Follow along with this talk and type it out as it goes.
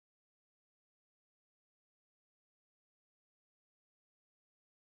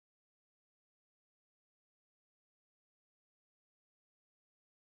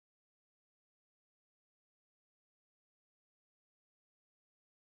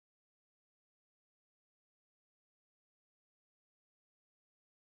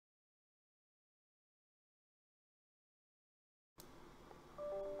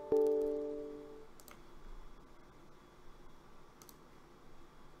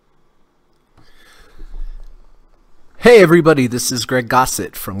Hey everybody, this is Greg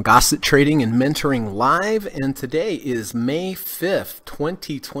Gossett from Gossett Trading and Mentoring Live, and today is May 5th,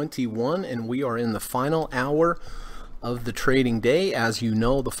 2021, and we are in the final hour of the trading day. As you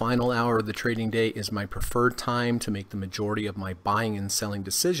know, the final hour of the trading day is my preferred time to make the majority of my buying and selling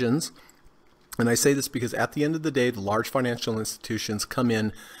decisions. And I say this because at the end of the day, the large financial institutions come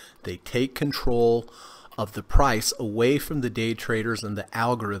in, they take control of the price away from the day traders and the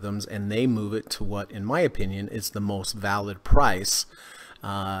algorithms, and they move it to what, in my opinion, is the most valid price.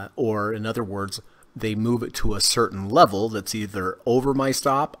 Or in other words, they move it to a certain level that's either over my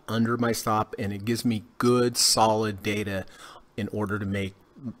stop, under my stop, and it gives me good, solid data in order to make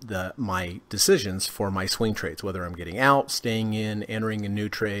my decisions for my swing trades, whether I'm getting out, staying in, entering a new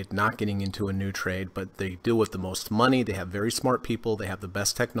trade, not getting into a new trade. But they deal with the most money. They have very smart people. They have the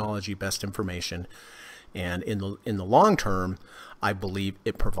best technology, best information. And in the long term, I believe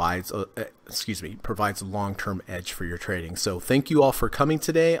it provides a long-term edge for your trading. So thank you all for coming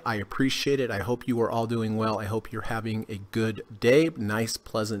today. I appreciate it. I hope you are all doing well. I hope you're having a good day, nice,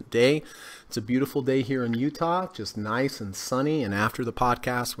 pleasant day. It's a beautiful day here in Utah, just nice and sunny. And after the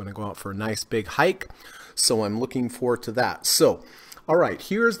podcast, we're going to go out for a nice big hike. So I'm looking forward to that. So, all right,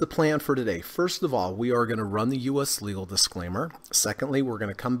 here's the plan for today. First of all, we are going to run the U.S. legal disclaimer. Secondly, we're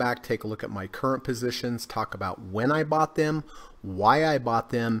going to come back, take a look at my current positions, talk about when I bought them, why I bought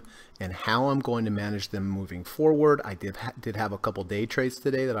them, and how I'm going to manage them moving forward. I did have a couple day trades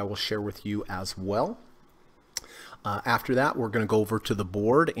today that I will share with you as well. After that, we're going to go over to the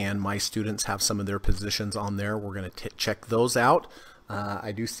board, and my students have some of their positions on there. We're going to check those out.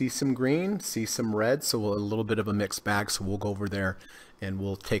 I do see some green, see some red, so a little bit of a mixed bag. So we'll go over there and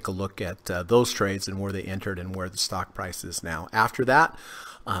we'll take a look at those trades and where they entered and where the stock price is now. After that,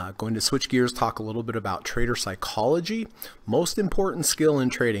 going to switch gears, talk a little bit about trader psychology. Most important skill in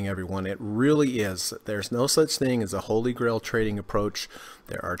trading, everyone. It really is. There's no such thing as a holy grail trading approach.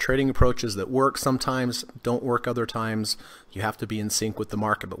 There are trading approaches that work sometimes, don't work other times. You have to be in sync with the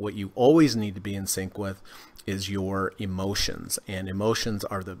market, but what you always need to be in sync with is your emotions. And emotions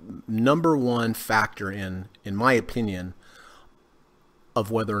are the number one factor in my opinion, of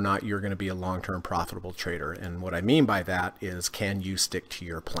whether or not you're going to be a long-term profitable trader. And what I mean by that is, can you stick to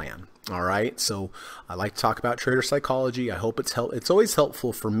your plan? All right. So I like to talk about trader psychology. I hope it's always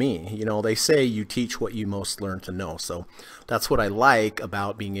helpful for me. You know, they say you teach what you most learn to know. So that's what I like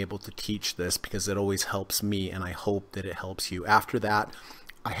about being able to teach this, because it always helps me, and I hope that it helps you. After that,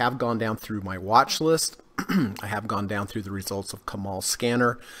 I have gone down through my watch list. I have gone down through the results of Kamal's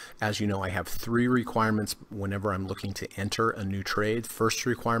scanner. As you know, I have 3 requirements whenever I'm looking to enter a new trade. First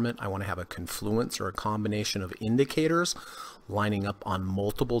requirement, I want to have a confluence or a combination of indicators lining up on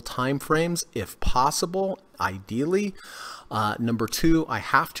multiple time frames, if possible, ideally. Number 2, I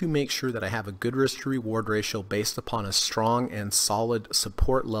have to make sure that I have a good risk to reward ratio based upon a strong and solid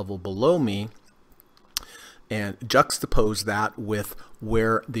support level below me, and juxtapose that with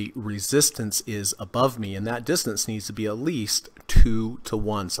where the resistance is above me, and that distance needs to be at least 2 to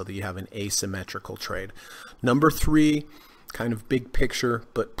 1 so that you have an asymmetrical trade. Number 3, kind of big picture,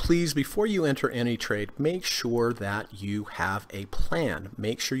 but please, before you enter any trade, make sure that you have a plan.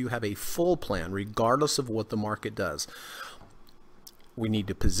 Make sure you have a full plan, regardless of what the market does. We need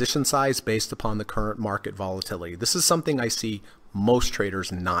to position size based upon the current market volatility. This is something I see most traders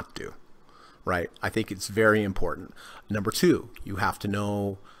not do. Right? I think it's very important. Number 2, you have to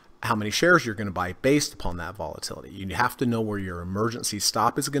know how many shares you're going to buy based upon that volatility. You have to know where your emergency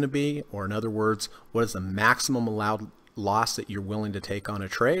stop is going to be, or in other words, what is the maximum allowed loss that you're willing to take on a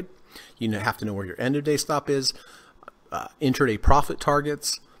trade. You have to know where your end of day stop is, intraday profit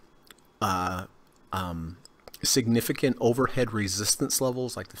targets, significant overhead resistance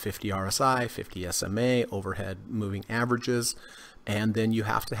levels like the 50 RSI, 50 SMA, overhead moving averages. And then you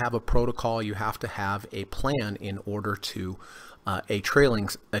have to have a protocol, you have to have a plan in order to a trailing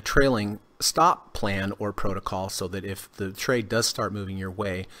stop plan or protocol, so that if the trade does start moving your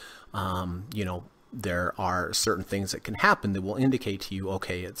way, you know, there are certain things that can happen that will indicate to you,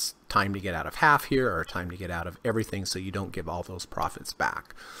 okay, it's time to get out of half here, or time to get out of everything, so you don't give all those profits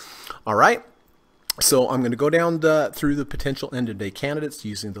back. All right. So I'm going to go down through the potential end-of-day candidates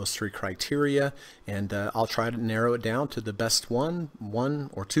using those 3 criteria, and I'll try to narrow it down to the best one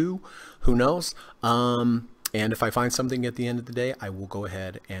or two, who knows. And if I find something at the end of the day, I will go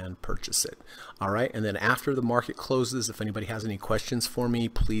ahead and purchase it. All right. And then after the market closes, if anybody has any questions for me,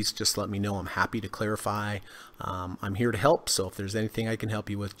 please just let me know. I'm happy to clarify. I'm here to help. So if there's anything I can help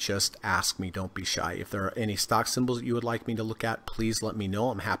you with, just ask me. Don't be shy. If there are any stock symbols that you would like me to look at, please let me know.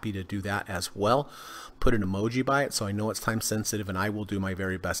 I'm happy to do that as well. Put an emoji by it so I know it's time sensitive, and I will do my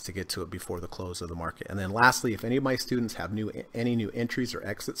very best to get to it before the close of the market. And then lastly, if any of my students have any new entries or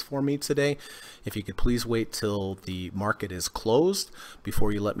exits for me today, if you could please wait till the market is closed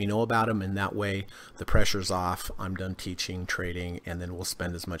before you let me know about them, and that way the pressure's off, I'm done teaching, trading, and then we'll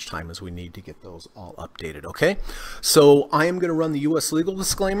spend as much time as we need to get those all updated. Okay, so I am going to run the US legal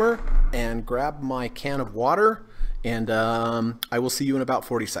disclaimer and grab my can of water, and I will see you in about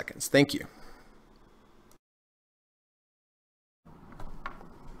 40 seconds. Thank you.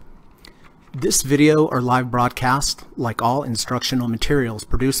 This video or live broadcast, like all instructional materials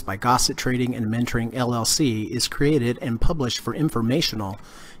produced by Gossett Trading and Mentoring LLC, is created and published for informational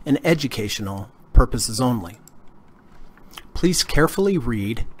and educational purposes only. Please carefully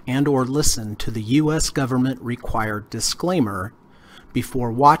read and/or listen to the U.S. government required disclaimer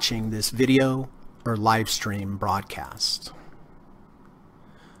before watching this video or live stream broadcast.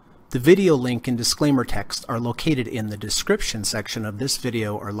 The video link and disclaimer text are located in the description section of this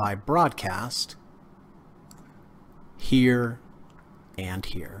video or live broadcast, here and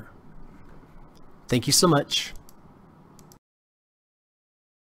here. Thank you so much.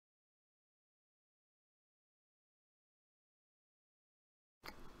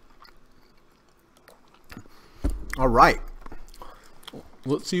 All right,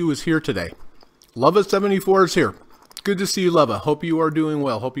 let's see who is here today. Leva74 is here. Good to see you, Leva. Hope you are doing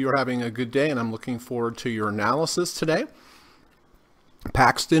well. Hope you are having a good day, and I'm looking forward to your analysis today.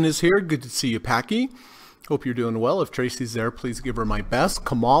 Paxton is here. Good to see you, Packy. Hope you're doing well. If Tracy's there, please give her my best.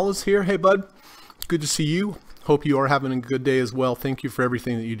 Kamal is here. Hey, bud. Good to see you. Hope you are having a good day as well. Thank you for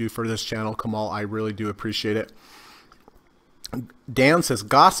everything that you do for this channel, Kamal. I really do appreciate it. Dan says,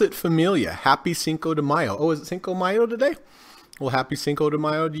 Gossett Familia. Happy Cinco de Mayo. Oh, is it Cinco de Mayo today? Well, happy Cinco de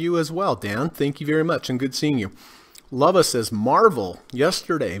Mayo to you as well, Dan. Thank you very much, and good seeing you. Lova says, Marvel,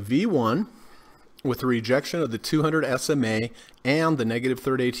 yesterday, V1 with the rejection of the 200 SMA and the negative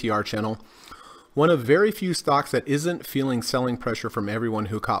third ATR channel. One of very few stocks that isn't feeling selling pressure from everyone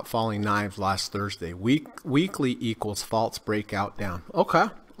who caught falling knives last Thursday. Weekly equals false breakout down. Okay,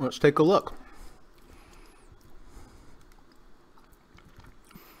 let's take a look.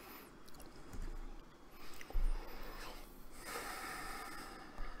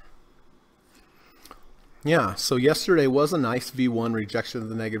 Yeah, so yesterday was a nice V1 rejection of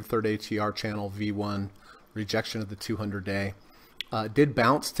the negative third ATR channel, V1 rejection of the 200-day. Did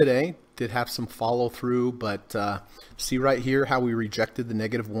bounce today, did have some follow through, but see right here how we rejected the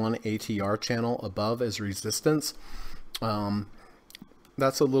negative 1 ATR channel above as resistance.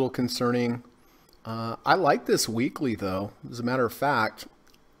 That's a little concerning. I like this weekly though. As a matter of fact,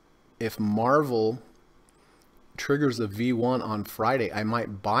 if Marvel triggers a V1 on Friday, I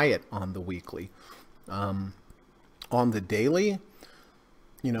might buy it on the weekly. On the daily,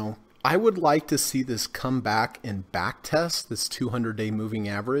 you know, I would like to see this come back and back test this 200-day moving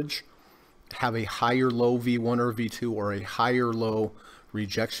average, have a higher low V1 or V2 or a higher low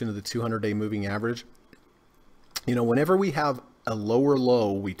rejection of the 200-day moving average. You know, whenever we have a lower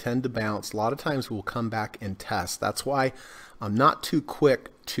low, we tend to bounce. A lot of times we'll come back and test. That's why I'm not too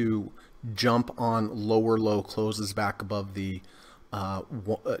quick to jump on lower low closes back above the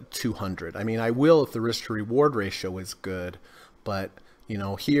 200. I mean, I will if the risk to reward ratio is good, but you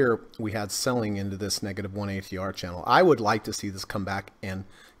know, here we had selling into this negative 1 ATR channel. I would like to see this come back and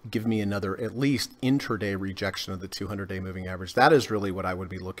give me another at least intraday rejection of the 200-day moving average. That is really what I would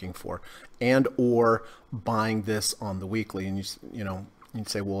be looking for, and or buying this on the weekly. And you know, you'd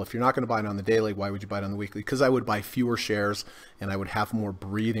say, well, if you're not going to buy it on the daily, why would you buy it on the weekly? Because I would buy fewer shares and I would have more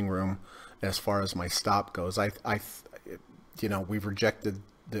breathing room as far as my stop goes. You know, we've rejected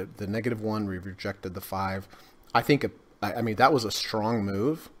the negative 1, we've rejected the 5. I think, I mean, that was a strong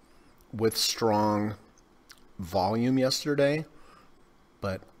move with strong volume yesterday,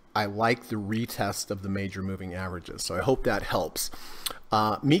 but I like the retest of the major moving averages. So I hope that helps.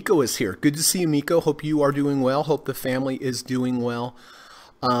 Miko is here. Good to see you, Miko. Hope you are doing well. Hope the family is doing well.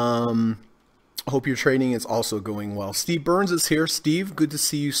 Hope your trading is also going well. Steve Burns is here. Steve, good to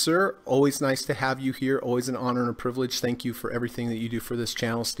see you, sir. Always nice to have you here. Always an honor and a privilege. Thank you for everything that you do for this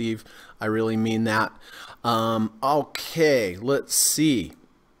channel, Steve. I really mean that. Okay, let's see.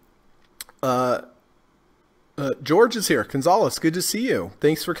 George is here. Gonzalez, good to see you.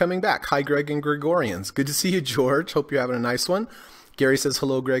 Thanks for coming back. Hi, Greg and Gregorians. Good to see you, George. Hope you're having a nice one. Gary says,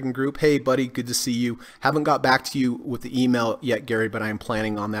 hello, Greg and group. Hey, buddy, good to see you. Haven't got back to you with the email yet, Gary, but I am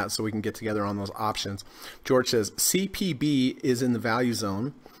planning on that so we can get together on those options. George says, CPB is in the value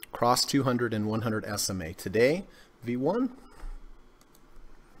zone, cross 200 and 100 SMA. Today, V1.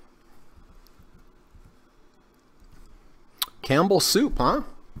 Campbell soup, huh?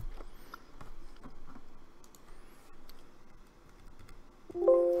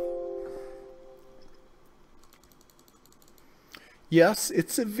 Yes,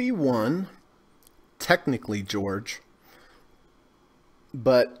 it's a V1, technically, George.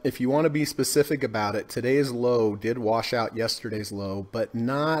 But if you want to be specific about it, today's low did wash out yesterday's low, but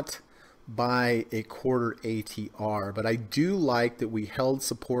not by a quarter ATR. But I do like that we held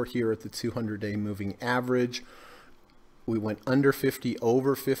support here at the 200-day moving average. We went under 50,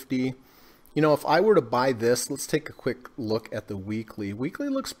 over 50. You know, if I were to buy this, let's take a quick look at the weekly. Weekly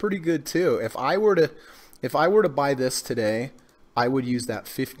looks pretty good too. If I were to buy this today, I would use that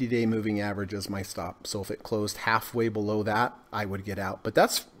 50-day moving average as my stop. So if it closed halfway below that, I would get out. But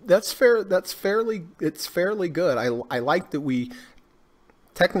that's fair. It's fairly good. I like that we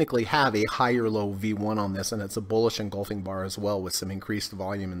technically have a higher low V1 on this, and it's a bullish engulfing bar as well with some increased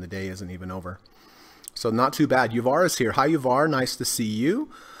volume, and the day isn't even over. So not too bad. Yuvar is here. Hi, Yuvar. Nice to see you.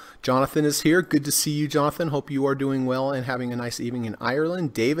 Jonathan is here. Good to see you, Jonathan. Hope you are doing well and having a nice evening in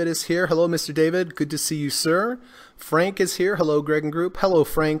Ireland. David is here. Hello, Mr. David. Good to see you, sir. Frank is here. Hello, Greg and group. Hello,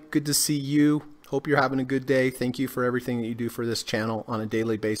 Frank. Good to see you. Hope you're having a good day. Thank you for everything that you do for this channel on a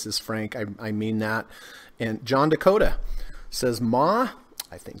daily basis, Frank. I mean that. And John Dakota says, Ma.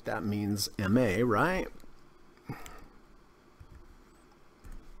 I think that means MA, right?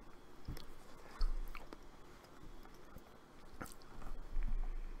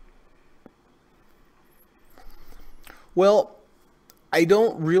 Well, I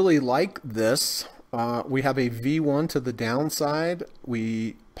don't really like this. We have a V1 to the downside.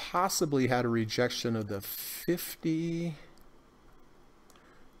 We possibly had a rejection of the 50.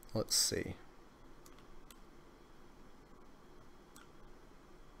 Let's see.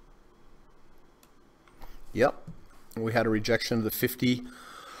 Yep. We had a rejection of the 50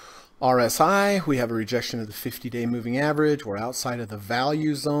 RSI. We have a rejection of the 50-day moving average. We're outside of the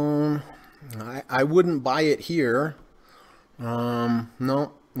value zone. I wouldn't buy it here.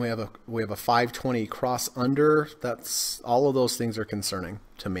 No, we have a 520 cross under. That's all of those things are concerning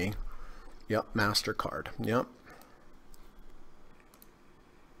to me. Yep, MasterCard. Yep.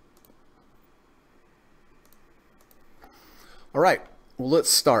 All right, well, let's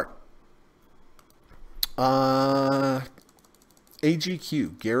start. AGQ.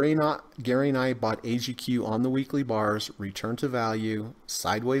 Gary and I bought AGQ on the weekly bars, return to value,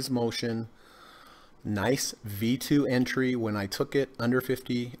 sideways motion. Nice V2 entry when I took it under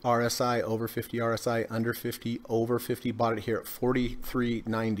 50 RSI, over 50 RSI, under 50, over 50. Bought it here at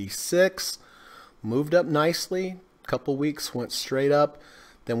 43.96. Moved up nicely. Couple weeks went straight up.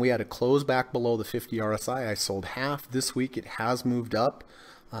 Then we had a close back below the 50 RSI. I sold half. This week it has moved up.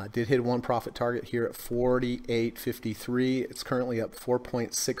 Did hit one profit target here at 48.53. It's currently up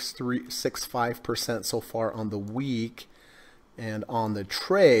 4.65% so far on the week. And on the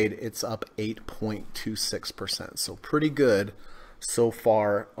trade, it's up 8.26%. So pretty good so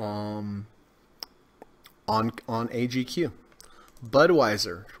far on AGQ.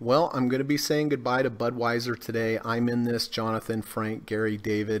 Budweiser. Well, I'm going to be saying goodbye to Budweiser today. I'm in this. Jonathan, Frank, Gary,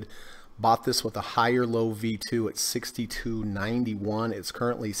 David. Bought this with a higher low V2 at 62.91. It's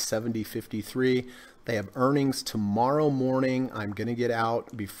currently 70.53. They have earnings tomorrow morning. I'm going to get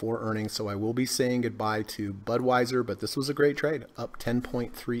out before earnings, so I will be saying goodbye to Budweiser, but this was a great trade, up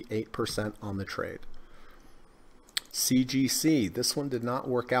 10.38% on the trade. CGC, this one did not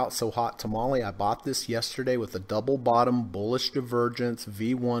work out so hot tamale. I bought this yesterday with a double bottom bullish divergence,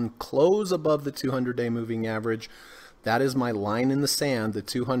 V1 close above the 200-day moving average. That is my line in the sand, the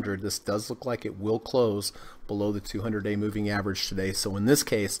 200. This does look like it will close below the 200-day moving average today. So in this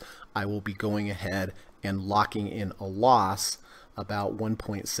case, I will be going ahead and locking in a loss about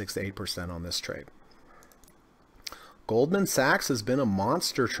 1.68% on this trade. Goldman Sachs has been a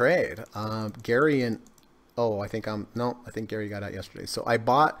monster trade. Gary and, I think Gary got out yesterday. So I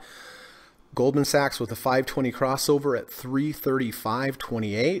bought Goldman Sachs with a 520 crossover at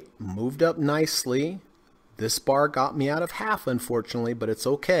 335.28, moved up nicely. This bar got me out of half, unfortunately, but it's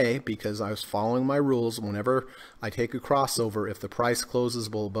okay because I was following my rules. Whenever I take a crossover, if the price closes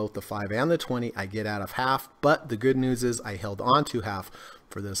below both the 5 and the 20, I get out of half. But the good news is I held on to half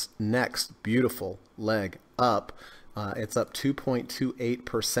for this next beautiful leg up. It's up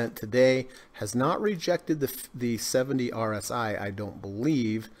 2.28% today. Has not rejected the 70 RSI, I don't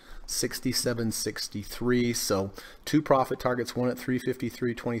believe. 67.63. So two profit targets, one at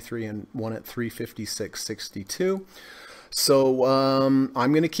 353.23 and one at 356.62. So I'm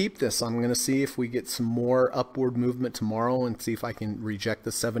going to keep this. I'm going to see if we get some more upward movement tomorrow and see if I can reject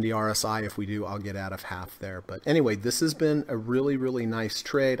the 70 RSI. If we do, I'll get out of half there. But anyway, this has been a really, really nice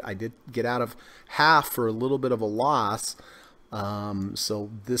trade. I did get out of half for a little bit of a loss. So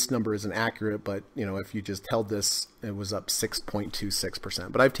this number isn't accurate, but you know, if you just held this, it was up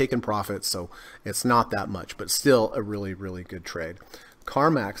 6.26%. But I've taken profits, so it's not that much, but still a really, really good trade.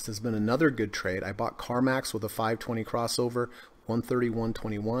 CarMax has been another good trade. I bought CarMax with a 520 crossover.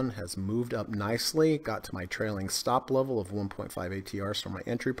 131.21 has moved up nicely. Got to my trailing stop level of 1.5 ATRs for my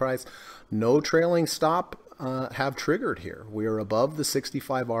entry price. No trailing stop have triggered here. We are above the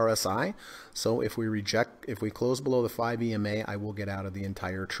 65 RSI. So if we close below the 5 EMA, I will get out of the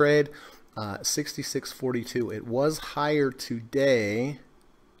entire trade. 66.42. It was higher today.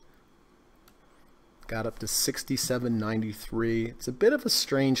 Got up to 67.93. It's a bit of a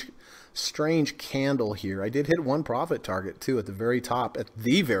strange candle here. I did hit one profit target too at the very top,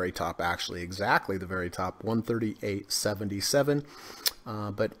 actually, exactly the very top, 138.77.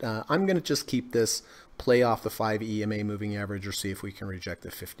 But I'm going to just keep this, play off the 5 EMA moving average, or see if we can reject the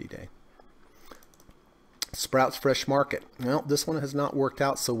 50-day. Sprouts Fresh Market. Well, this one has not worked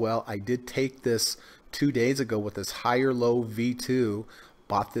out so well. I did take this 2 days ago with this higher low V2.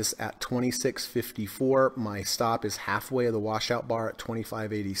 Bought this at 26.54. My stop is halfway of the washout bar at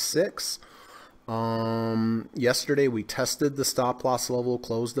 25.86. Yesterday we tested the stop loss level,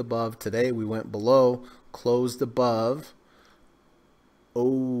 closed above. Today we went below, closed above.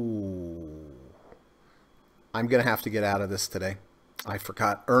 Oh, I'm going to have to get out of this today. I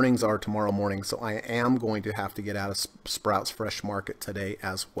forgot earnings are tomorrow morning, so I am going to have to get out of Sprouts Fresh Market today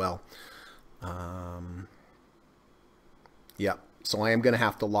as well. Yep. So I am going to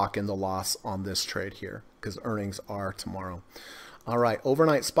have to lock in the loss on this trade here because earnings are tomorrow. All right,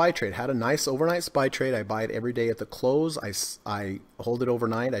 overnight SPY trade. Had a nice overnight SPY trade. I buy it every day at the close. I hold it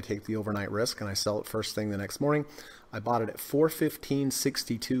overnight. I take the overnight risk and I sell it first thing the next morning. I bought it at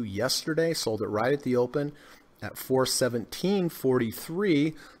 415.62 yesterday. Sold it right at the open at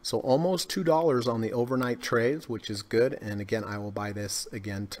 417.43. So almost $2 on the overnight trades, which is good. And again, I will buy this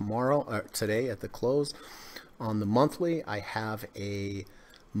again today at the close. On the monthly, I have a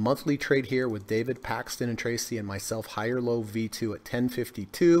monthly trade here with David, Paxton, and Tracy and myself, higher low V2 at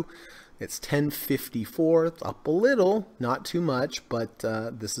 10.52. It's 10.54. It's up a little, not too much, but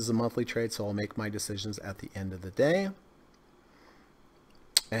this is a monthly trade, so I'll make my decisions at the end of the day.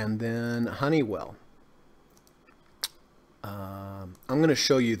 And then Honeywell. I'm going to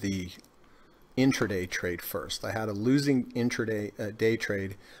show you the intraday trade first. I had a losing intraday day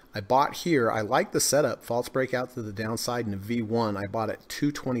trade. I bought here. I like the setup. False breakout to the downside in a V1. I bought at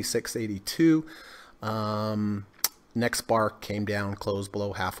 226.82. Next bar came down, closed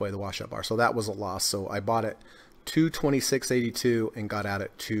below halfway the washout bar. So that was a loss. So I bought at 226.82 and got out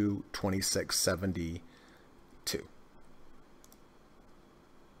at 226.72.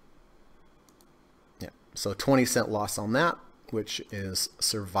 Yeah. So 20-cent loss on that, which is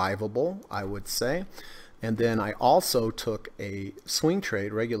survivable, I would say. And then I also took a swing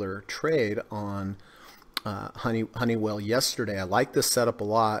trade, regular trade on Honeywell yesterday. I like this setup a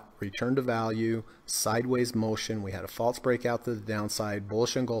lot. Return to value, sideways motion. We had a false breakout to the downside,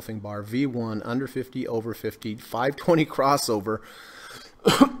 bullish engulfing bar, V1, under 50, over 50, 520 crossover.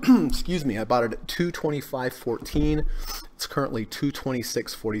 Excuse me, I bought it at 225.14. It's currently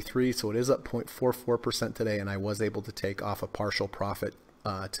 226.43, so it is up 0.44% today, and I was able to take off a partial profit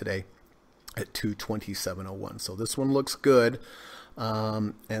today at 227.01. So this one looks good.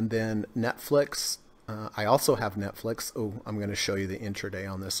 And then Netflix. I also have Netflix. Oh, I'm going to show you the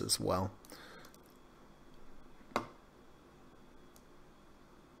intraday on this as well.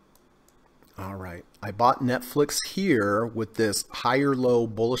 All right. I bought Netflix here with this higher low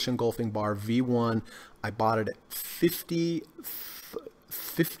bullish engulfing bar V1. I bought it at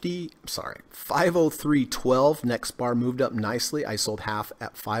 503.12. Next bar moved up nicely. I sold half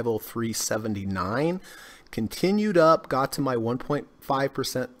at 503.79. Continued up, got to my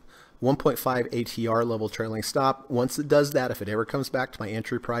 1.5% 1.5 ATR level trailing stop. Once it does that, if it ever comes back to my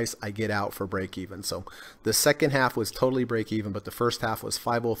entry price, I get out for break even. So the second half was totally break even, but the first half was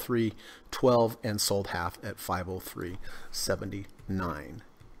 503.12 and sold half at 503.79.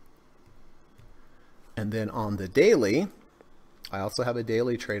 And then on the daily, I also have a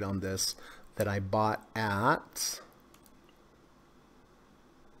daily trade on this that I bought at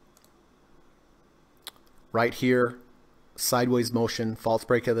right here, sideways motion, false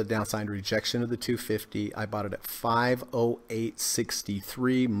break of the downside, rejection of the 250. I bought it at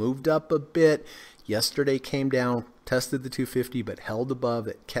 508.63, moved up a bit. Yesterday came down, tested the 250, but held above.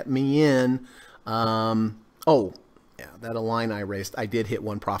 It kept me in. Yeah, that line I raised, I did hit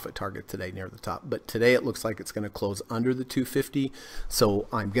one profit target today near the top, but today it looks like it's going to close under the 250, so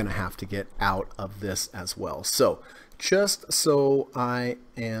I'm going to have to get out of this as well. So just so I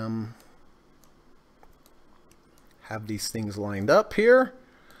have these things lined up here,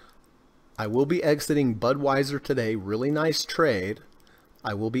 I will be exiting Budweiser today. Really nice trade.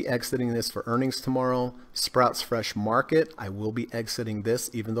 I will be exiting this for earnings tomorrow. Sprouts Fresh Market, I will be exiting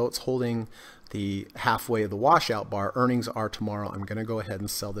this even though it's holding the halfway of the washout bar. Earnings are tomorrow. I'm going to go ahead and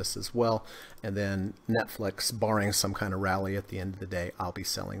sell this as well. And then Netflix, barring some kind of rally at the end of the day, I'll be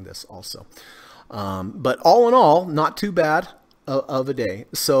selling this also. But all in all, not too bad of a day.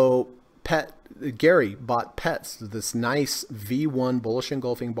 So Gary bought Pets, this nice V1 bullish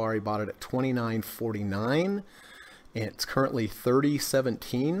engulfing bar. He bought it at $29.49. And it's currently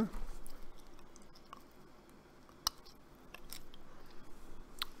 $30.17.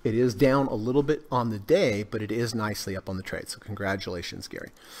 It is down a little bit on the day, but it is nicely up on the trade. So congratulations,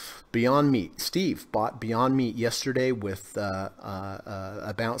 Gary. Beyond Meat. Steve bought Beyond Meat yesterday with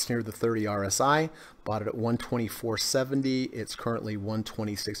a bounce near the 30 RSI. Bought it at 124.70. It's currently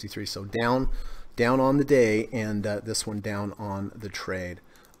 120.63. So down on the day, and this one down on the trade.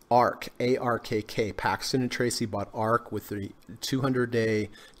 ARK, ARKK, Paxton and Tracy bought ARK with the 200-day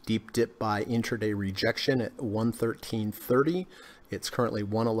deep dip by intraday rejection at 113.30. It's currently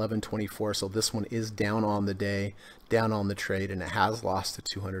 111.24, so this one is down on the day, down on the trade, and it has lost the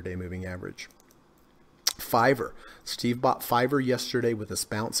 200-day moving average. Fiverr. Steve bought Fiverr yesterday with this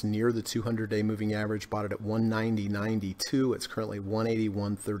bounce near the 200-day moving average. Bought it at 190.92. It's currently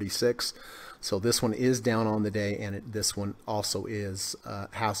 181.36. So this one is down on the day, and this one also is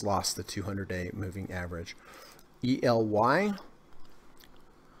has lost the 200-day moving average. ELY.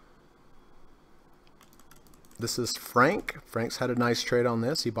 This is Frank. Frank's had a nice trade on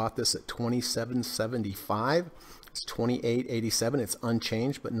this. He bought this at 27.75. It's 28.87. It's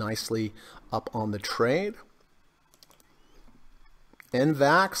unchanged, but nicely up on the trade.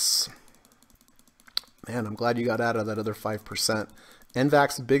 NVAX. Man, I'm glad you got out of that other 5%.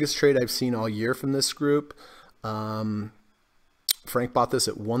 NVAX, the biggest trade I've seen all year from this group. Frank bought this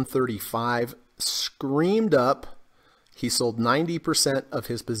at 135. Screamed up. He sold 90% of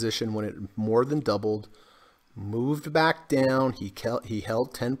his position when it more than doubled. Moved back down. He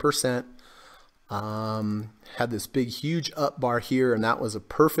held 10%. Had this big, huge up bar here, and that was a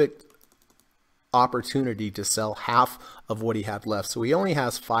perfect opportunity to sell half of what he had left. So he only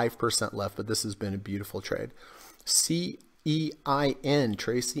has 5% left, but this has been a beautiful trade. CEIN,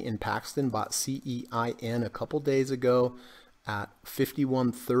 Tracy and Paxton bought CEIN a couple days ago at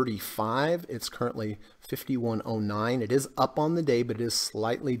 51.35. It's currently 51.09. It is up on the day, but it is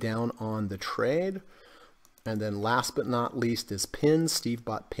slightly down on the trade. And then last but not least is pins. Steve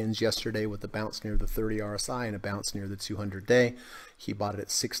bought pins yesterday with a bounce near the 30 RSI and a bounce near the 200 day. He bought it at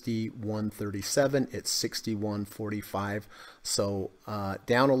 61.37. It's 61.45. So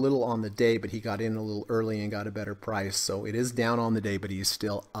down a little on the day, but he got in a little early and got a better price. So it is down on the day, but he's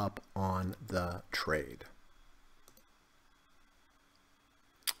still up on the trade.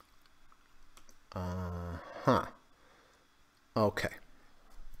 Okay.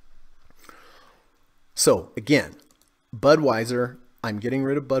 So again, Budweiser, I'm getting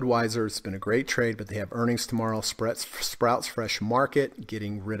rid of Budweiser. It's been a great trade, but they have earnings tomorrow. Sprouts Fresh Market,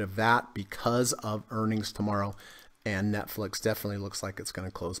 getting rid of that because of earnings tomorrow. And Netflix definitely looks like it's going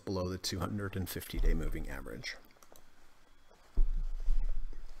to close below the 250-day moving average.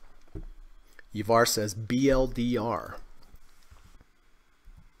 Yavar says BLDR.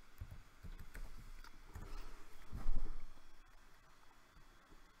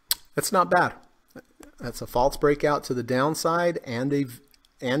 That's not bad. That's a false breakout to the downside and a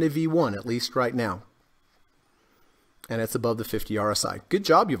V1, at least right now. And it's above the 50 RSI. Good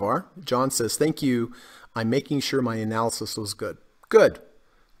job, Yavar. John says, thank you. I'm making sure my analysis was good. Good.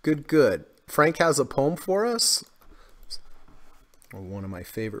 Good, good. Frank has a poem for us. One of my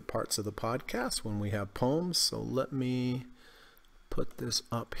favorite parts of the podcast when we have poems. So let me put this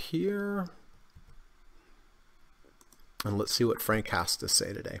up here. And let's see what Frank has to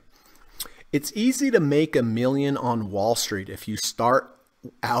say today. It's easy to make $1 million on Wall Street if you start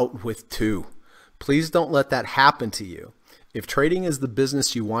out with 2. Please don't let that happen to you. If trading is the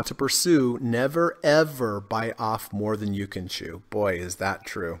business you want to pursue, never ever bite off more than you can chew. Boy, is that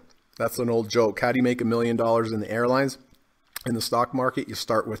true. That's an old joke. How do you make $1 million in the airlines? In the stock market, you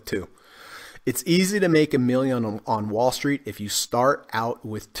start with 2. It's easy to make $1 million on Wall Street if you start out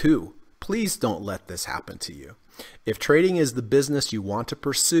with 2. Please don't let this happen to you. If trading is the business you want to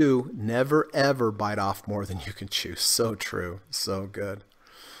pursue, never ever bite off more than you can chew. So true. So good.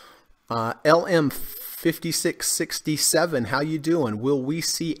 LM5667, how you doing? Will we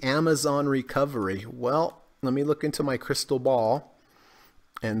see Amazon recovery? Well, let me look into my crystal ball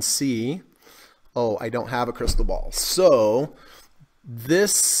and see. Oh, I don't have a crystal ball. So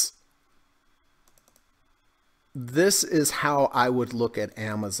this is how I would look at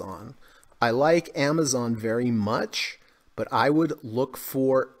Amazon. I like Amazon very much, but I would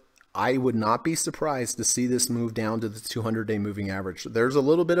not be surprised to see this move down to the 200-day moving average. There's a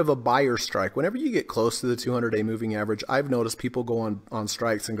little bit of a buyer strike. Whenever you get close to the 200-day moving average, I've noticed people go on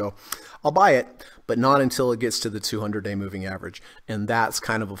strikes and go, I'll buy it, but not until it gets to the 200-day moving average. And that's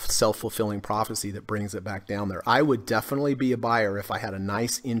kind of a self-fulfilling prophecy that brings it back down there. I would definitely be a buyer if I had a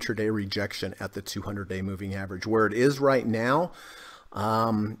nice intraday rejection at the 200-day moving average. Where it is right now,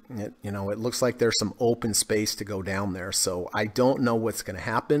 it looks like there's some open space to go down there. So I don't know what's going to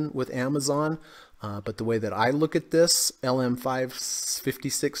happen with Amazon. But the way that I look at this,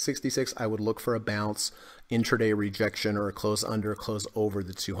 LM5666, I would look for a bounce, intraday rejection, or a close under, close over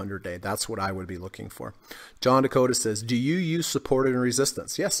the 200-day. That's what I would be looking for. John Dakota says, do you use support and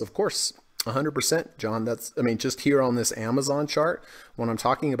resistance? Yes, of course. 100%, John. Just here on this Amazon chart, when I'm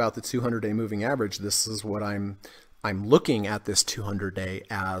talking about the 200-day moving average, this is what I'm looking at this 200-day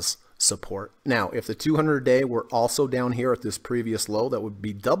as support. Now, if the 200-day were also down here at this previous low, that would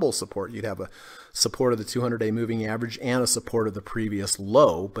be double support. You'd have a support of the 200-day moving average and a support of the previous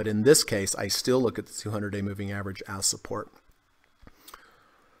low. But in this case, I still look at the 200-day moving average as support.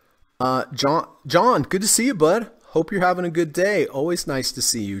 John, good to see you, bud. Hope you're having a good day. Always nice to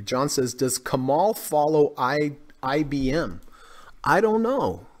see you. John says, does Kamal follow IBM? I don't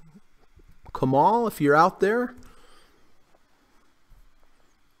know. Kamal, if you're out there,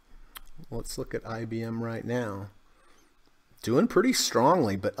 let's look at IBM right now. Doing pretty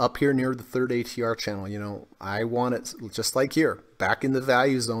strongly, but up here near the third ATR channel, I want it just like here. Back in the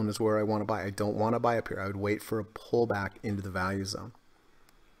value zone is where I want to buy. I don't want to buy up here. I would wait for a pullback into the value zone.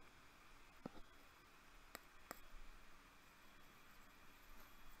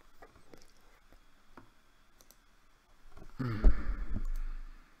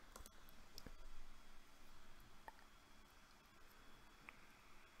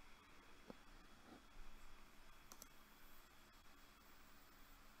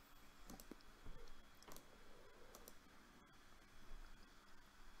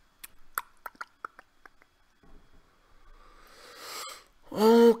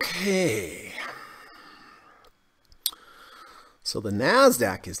 Okay. So the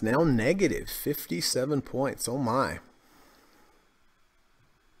NASDAQ is now negative 57 points. Oh my.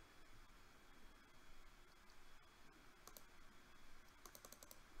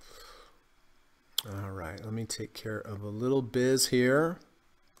 All right, let me take care of a little biz here.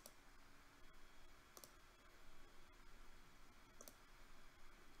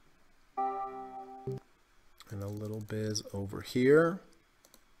 And a little biz over here.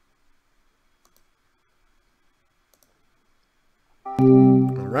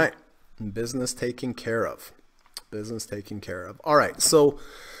 All right, business taken care of. Business taken care of. All right, so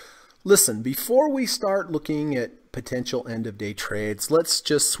listen, before we start looking at potential end of day trades, let's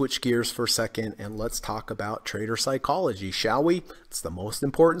just switch gears for a second and let's talk about trader psychology, shall we? It's the most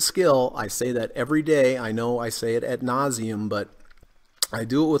important skill. I say that every day. I know I say it ad nauseum, but I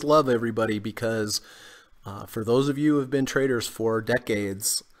do it with love, everybody, because for those of you who have been traders for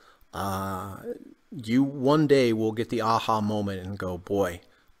decades, you one day will get the aha moment and go, boy,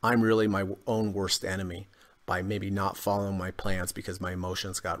 I'm really my own worst enemy by maybe not following my plans because my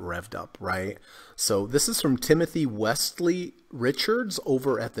emotions got revved up, right? So this is from Timothy Wesley Richards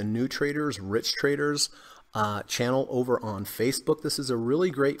over at the New Traders, Rich Traders channel over on Facebook. This is a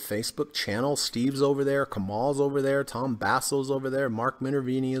really great Facebook channel. Steve's over there, Kamal's over there, Tom Basso's over there, Mark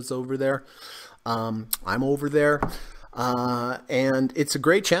Minervini is over there. I'm over there. And it's a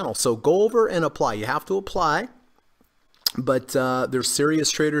great channel. So go over and apply. You have to apply, but there's serious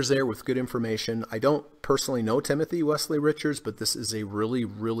traders there with good information. I don't personally know Timothy Wesley Richards, but this is a really,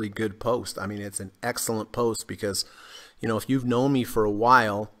 really good post. I mean, it's an excellent post because, if you've known me for a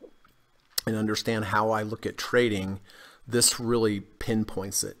while and understand how I look at trading, this really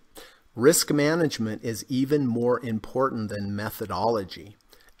pinpoints it. Risk management is even more important than methodology.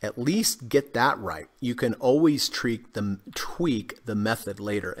 At least get that right. You can always tweak the method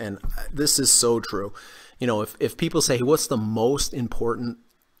later. And this is so true. If people say, hey, what's the most important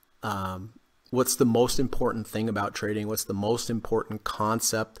thing about trading? What's the most important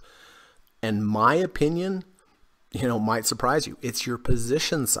concept? And my opinion, might surprise you. It's your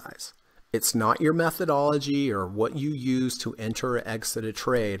position size. It's not your methodology or what you use to enter or exit a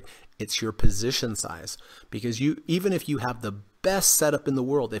trade. It's your position size. Because even if you have the best setup in the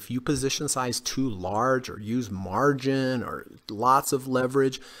world, if you position size too large or use margin or lots of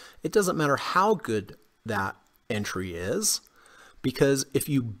leverage, it doesn't matter how good that entry is, because if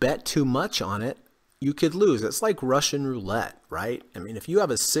you bet too much on it, you could lose. It's like Russian roulette, right? I mean, if you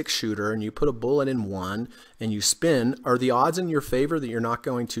have a 6-shooter and you put a bullet in one and you spin, are the odds in your favor that you're not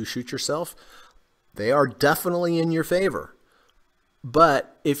going to shoot yourself? They are definitely in your favor.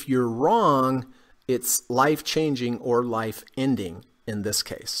 But if you're wrong, it's life-changing or life-ending in this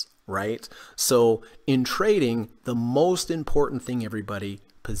case, right? So in trading, the most important thing, everybody,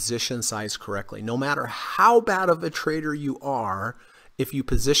 position size correctly. No matter how bad of a trader you are, if you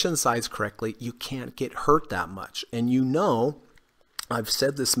position size correctly, you can't get hurt that much. And I've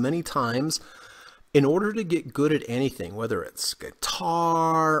said this many times, in order to get good at anything, whether it's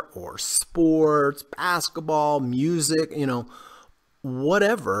guitar or sports, basketball, music,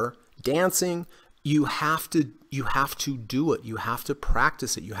 whatever, dancing, you have to do it. You have to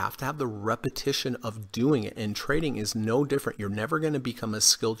practice it. You have to have the repetition of doing it. And trading is no different. You're never going to become a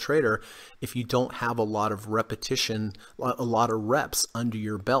skilled trader if you don't have a lot of repetition, a lot of reps under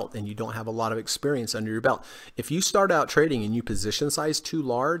your belt, and you don't have a lot of experience under your belt. If you start out trading and you position size too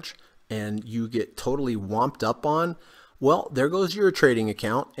large and you get totally womped up on, well, there goes your trading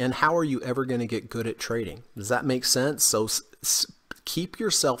account. And how are you ever going to get good at trading? Does that make sense? So keep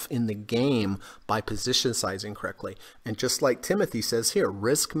yourself in the game by position sizing correctly. And just like Timothy says here,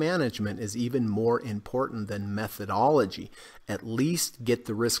 risk management is even more important than methodology. At least get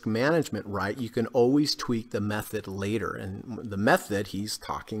the risk management right. You can always tweak the method later. And the method, he's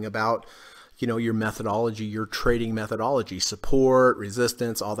talking about, your methodology, your trading methodology, support,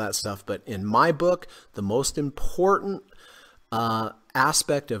 resistance, all that stuff. But in my book, the most important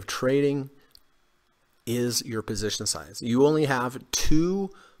aspect of trading is your position size. You only have 2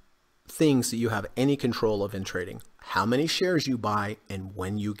 things that you have any control of in trading: how many shares you buy and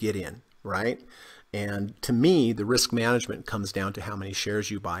when you get in, right? And to me, the risk management comes down to how many shares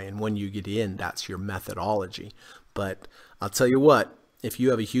you buy, and when you get in, that's your methodology. But I'll tell you what, if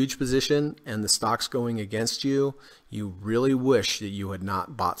you have a huge position and the stock's going against you, you really wish that you had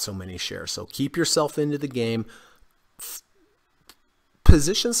not bought so many shares. So keep yourself into the game.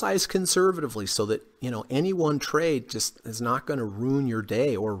 Position size conservatively so that, any one trade just is not going to ruin your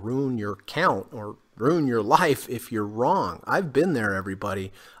day or ruin your count or ruin your life if you're wrong. I've been there,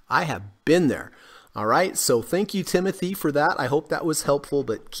 everybody. I have been there. All right. So thank you, Timothy, for that. I hope that was helpful,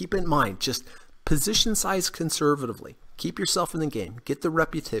 but keep in mind, just position size conservatively. Keep yourself in the game. Get the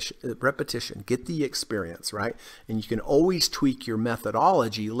repetition, get the experience, right? And you can always tweak your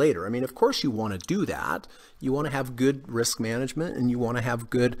methodology later. I mean, of course you want to do that. You want to have good risk management, and you want to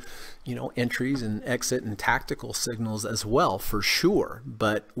have good, entries and exit and tactical signals as well, for sure.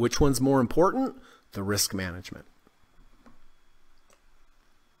 But which one's more important? The risk management.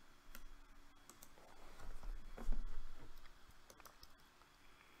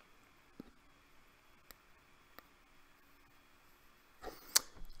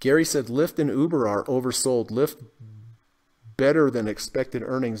 Gary said Lyft and Uber are oversold. Lyft better than expected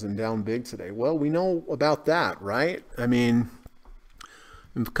earnings and down big today. Well, we know about that, right? I mean,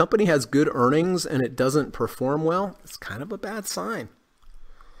 if a company has good earnings and it doesn't perform well, it's kind of a bad sign.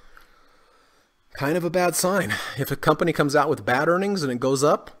 Kind of a bad sign. If a company comes out with bad earnings and it goes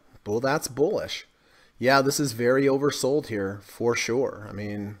up, well, that's bullish. Yeah, this is very oversold here for sure. I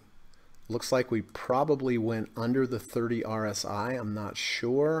mean, looks like we probably went under the 30 RSI. I'm not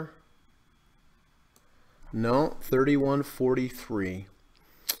sure. No, 31.43.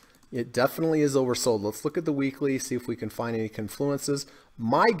 It definitely is oversold. Let's look at the weekly, see if we can find any confluences.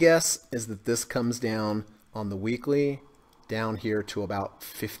 My guess is that this comes down on the weekly down here to about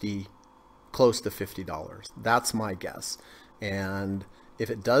 50, close to $50. That's my guess. And if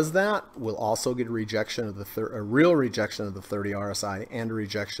it does that, we'll also get a rejection of a real rejection of the 30 RSI and a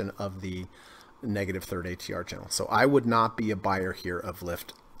rejection of the negative third ATR channel. So I would not be a buyer here of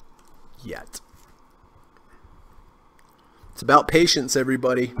Lyft yet. It's about patience,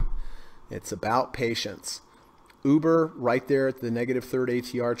 everybody. It's about patience. Uber right there at the negative third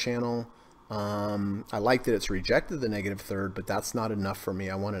ATR channel. I like that it's rejected the negative third, but that's not enough for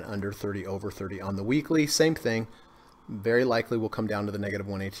me. I want an under 30, over 30 on the weekly. Same thing. Very likely will come down to the negative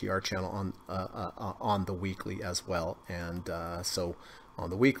 1 ATR channel on the weekly as well. And so on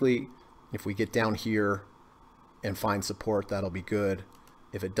the weekly, if we get down here and find support, that'll be good.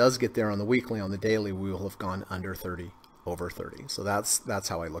 If it does get there on the weekly, on the daily, we will have gone under 30 over 30. So that's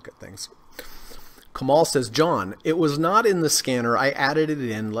how I look at things. Kamal says, John, it was not in the scanner. I added it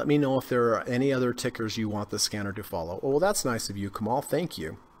in. Let me know if there are any other tickers you want the scanner to follow. Oh, well, that's nice of you, Kamal. Thank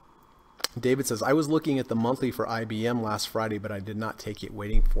you. David says, I was looking at the monthly for IBM last Friday, but I did not take it,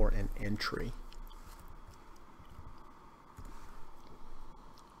 waiting for an entry.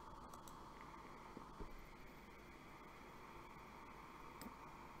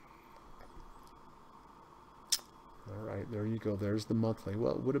 All right, there you go. There's the monthly.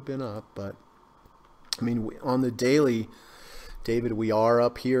 Well, it would have been up, but I mean, on the daily, David, we are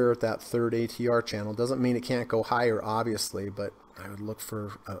up here at that third ATR channel. Doesn't mean it can't go higher, obviously, but I would look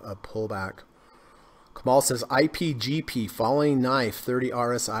for a pullback. Kamal says, IPGP, falling knife, 30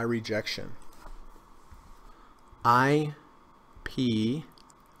 RSI rejection. IPGP.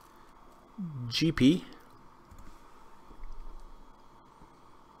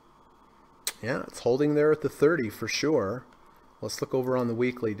 Yeah, it's holding there at the 30 for sure. Let's look over on the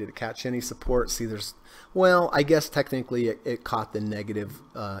weekly. Did it catch any support? See, there's, well, I guess technically it caught the negative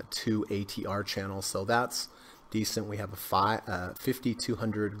 2 ATR channel, so that's decent. We have a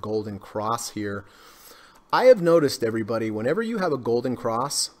 5200 golden cross here. I have noticed, everybody, whenever you have a golden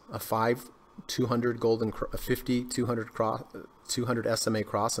cross, a 5200 golden, a 5200 cross, 200 SMA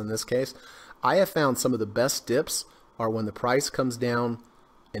cross in this case, I have found some of the best dips are when the price comes down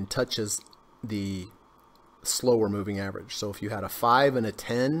and touches the slower moving average. So if you had a 5 and a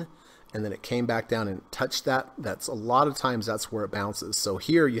 10 and then it came back down and touched that, that's a lot of times that's where it bounces. So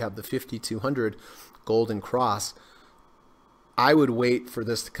here you have the 5200 golden cross. I would wait for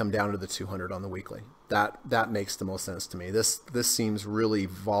this to come down to the 200 on the weekly. That makes the most sense to me. This seems really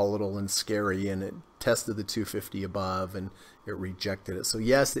volatile and scary, and it tested the 250 above and it rejected it. So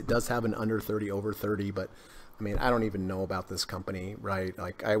yes, it does have an under 30 over 30, but I mean, I don't even know about this company, right?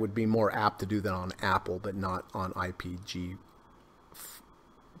 Like, I would be more apt to do that on Apple, but not on IPG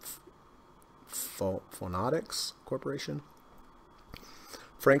Phonetics Corporation.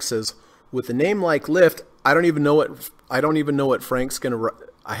 Frank says, with a name like Lyft, I don't even know what Frank's gonna.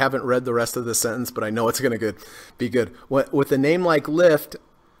 I haven't read the rest of the sentence, but I know it's gonna be good. With a name like Lyft,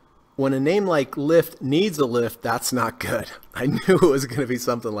 when a name like Lyft needs a lift, that's not good. I knew it was gonna be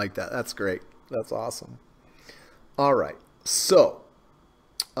something like that. That's great. That's awesome. All right, so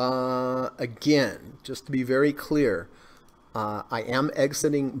again, just to be very clear, I am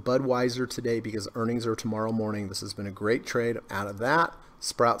exiting Budweiser today because earnings are tomorrow morning. This has been a great trade. Out of that,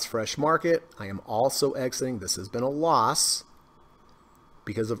 Sprouts Fresh Market, I am also exiting. This has been a loss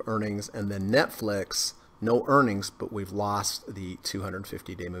because of earnings. And then Netflix, no earnings, but we've lost the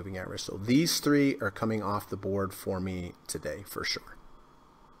 250-day moving average. So these three are coming off the board for me today for sure.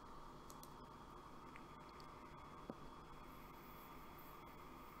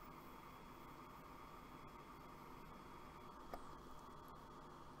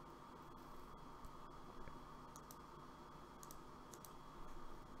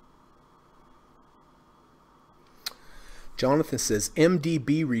 Jonathan says,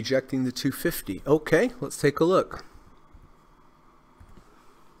 MDB rejecting the 250. Okay, let's take a look.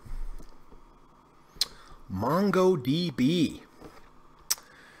 MongoDB.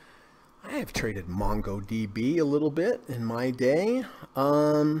 I have traded MongoDB a little bit in my day.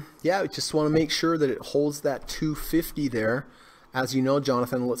 Yeah, I just want to make sure that it holds that 250 there. As you know,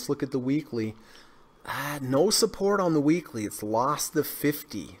 Jonathan, let's look at the weekly. No support on the weekly. It's lost the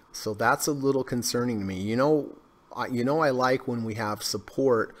 50. So that's a little concerning to me. You know, I like when we have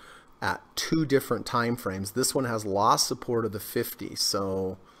support at two different time frames. This one has lost support of the 50.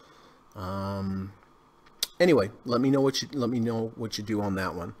 So anyway, let me know what you do on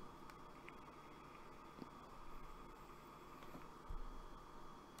that one.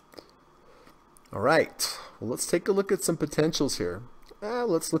 All right, well, let's take a look at some potentials here.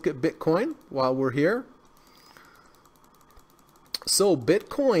 Let's look at Bitcoin while we're here. So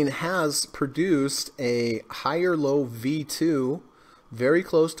Bitcoin has produced a higher low V2, very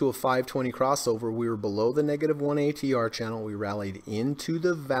close to a 520 crossover. We were below the -1 ATR channel. We rallied into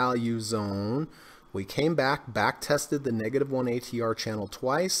the value zone. We came back tested the -1 ATR channel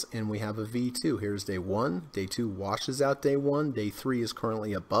twice, and we have a V2. Here's day one. Day two washes out day one. Day three is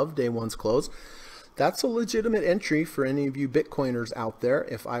currently above day one's close. That's a legitimate entry for any of you Bitcoiners out there.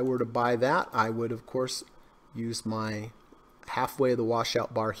 If I were to buy that, I would, of course, use my halfway of the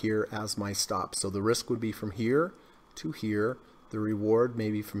washout bar here as my stop. So the risk would be from here to here. The reward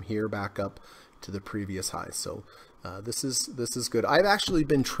maybe from here back up to the previous high. So this is good. I've actually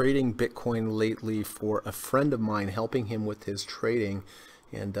been trading Bitcoin lately for a friend of mine, helping him with his trading.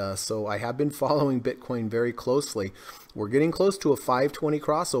 And so I have been following Bitcoin very closely. We're getting close to a 520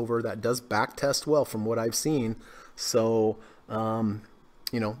 crossover that does back test well from what I've seen. So,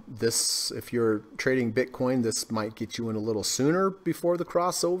 you know, this, if you're trading Bitcoin, this might get you in a little sooner before the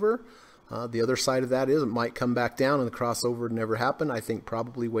crossover. The other side of that is it might come back down and the crossover never happened. I think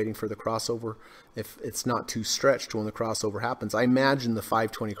probably waiting for the crossover, if it's not too stretched when the crossover happens. I imagine the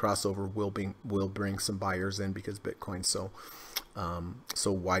 520 crossover will bring some buyers in because Bitcoin's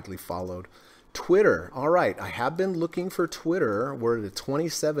so widely followed. Twitter. All right, I have been looking for Twitter. We're at a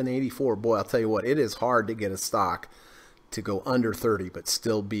 2784. Boy, I'll tell you what, it is hard to get a stock to go under 30 but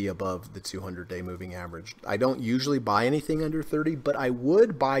still be above the 200-day moving average. I don't usually buy anything under 30, but I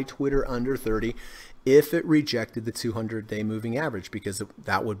would buy Twitter under 30 if it rejected the 200-day moving average, because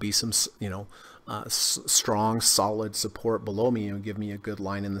that would be some, you know, strong, solid support below me and give me a good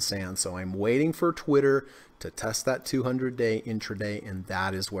line in the sand. So I'm waiting for Twitter to test that 200-day intraday, and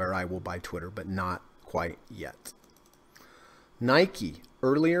that is where I will buy Twitter, but not quite yet. Nike.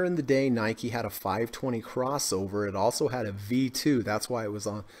 Earlier in the day, Nike had a 520 crossover. It also had a V2. That's why it was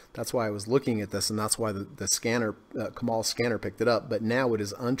on. That's why I was looking at this, and that's why the scanner, Kamal's scanner, picked it up. But now it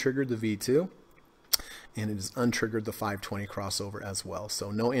has untriggered the V2, and it has untriggered the 520 crossover as well.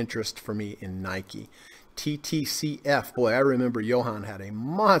 So no interest for me in Nike. TTCF. Boy, I remember Johan had a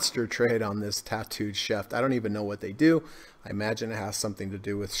monster trade on this tattooed chef. I don't even know what they do. I imagine it has something to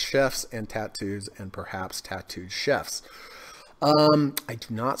do with chefs and tattoos, and perhaps tattooed chefs. I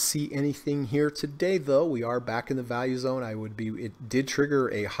do not see anything here today, though. We are back in the value zone. It did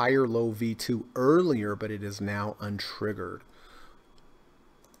trigger a higher low V2 earlier, but it is now untriggered.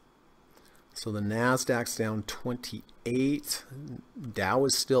 So the Nasdaq's down 28. Dow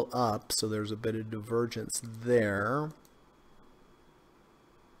is still up, so there's a bit of divergence there.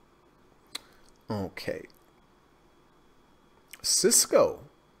 Okay. Cisco,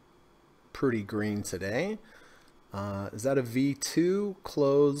 pretty green today. Is that a V2?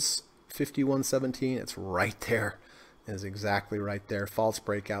 Close 51.17. It's right there. It is exactly right there. False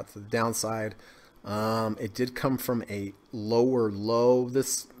breakout to the downside. It did come from a lower low.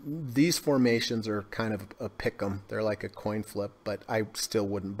 These formations are kind of a pick 'em. They're like a coin flip, but I still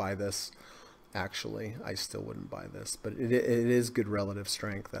wouldn't buy this. Actually, I still wouldn't buy this, but it is good relative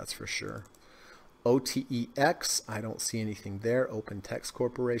strength, that's for sure. OTEX, I don't see anything there. Open Text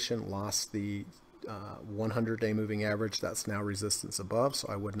Corporation lost the 100-day moving average. That's now resistance above, so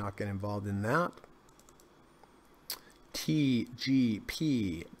I would not get involved in that.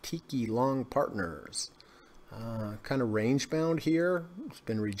 TGP, Tiki Long Partners, kind of range bound here. It's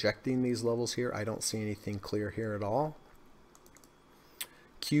been rejecting these levels here. I don't see anything clear here at all.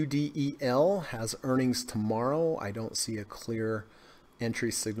 QDEL has earnings tomorrow. I don't see a clear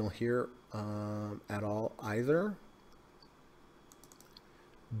entry signal here at all either.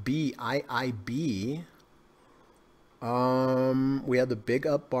 BIIB, we had the big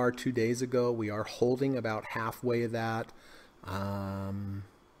up bar 2 days ago. We are holding about halfway of that.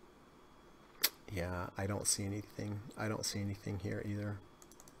 Yeah, I don't see anything. I don't see anything here either.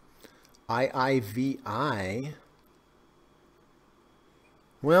 IIVI,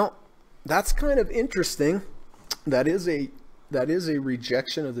 well, that's kind of interesting. That is a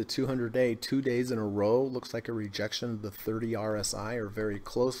rejection of the 200-day 2 days in a row. Looks like a rejection of the 30 RSI, or very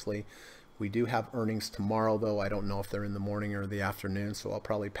closely. We do have earnings tomorrow, though. I don't know if they're in the morning or the afternoon, so I'll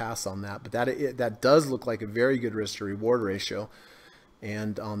probably pass on that. But that does look like a very good risk to reward ratio.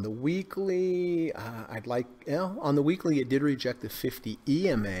 And on the weekly, on the weekly it did reject the 50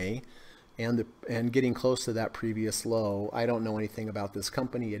 EMA and getting close to that previous low. I don't know anything about this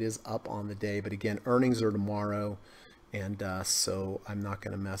company. It is up on the day, but again, earnings are tomorrow. And so I'm not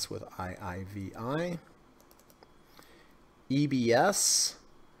going to mess with IIVI. EBS.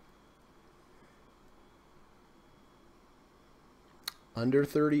 Under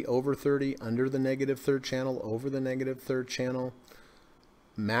 30, over 30, under the negative third channel, over the negative third channel.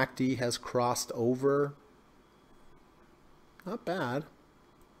 MACD has crossed over. Not bad.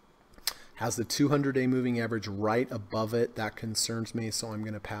 Has the 200-day moving average right above it. That concerns me, so I'm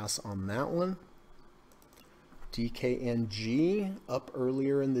going to pass on that one. DKNG up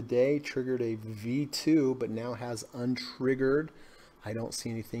earlier in the day, triggered a V2, but now has untriggered. I don't see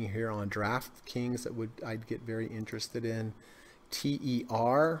anything here on DraftKings that I'd get very interested in.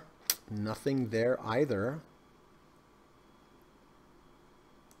 TER, nothing there either.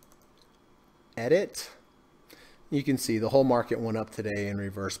 Edit, you can see the whole market went up today and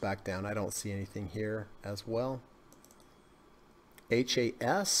reversed back down. I don't see anything here as well.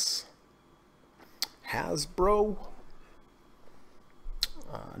 HAS, Hasbro,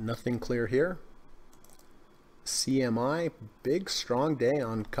 nothing clear here. CMI, big strong day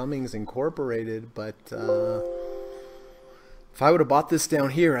on Cummings Incorporated, but if I would have bought this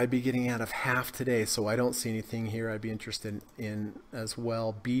down here, I'd be getting out of half today, so I don't see anything here I'd be interested in as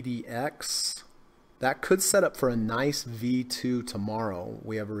well. BDX, that could set up for a nice V2 tomorrow.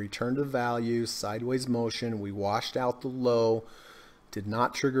 We have a return to value, sideways motion. We washed out the low. Did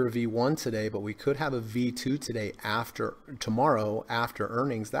not trigger a V1 today, but we could have a V2 today tomorrow after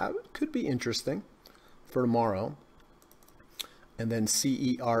earnings. That could be interesting for tomorrow. And then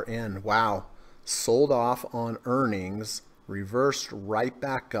CERN, wow, sold off on earnings, reversed right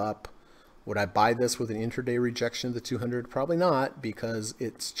back up. Would I buy this with an intraday rejection of the 200? Probably not, because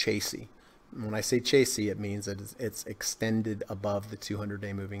it's chasey. When I say chasey, it means that it's extended above the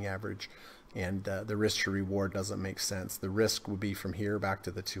 200-day moving average, and the risk to reward doesn't make sense. The risk would be from here back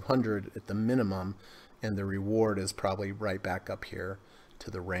to the 200 at the minimum, and the reward is probably right back up here to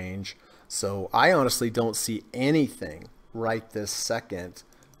the range. So I honestly don't see anything right this second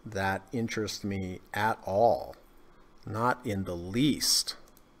that interests me at all. Not in the least.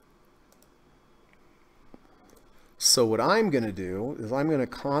 So what I'm going to do is I'm going to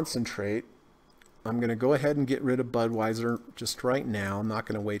concentrate. I'm going to go ahead and get rid of Budweiser just right now. I'm not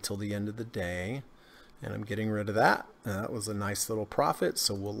going to wait till the end of the day. And I'm getting rid of that. That was a nice little profit,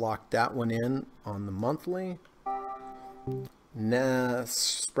 so we'll lock that one in on the monthly.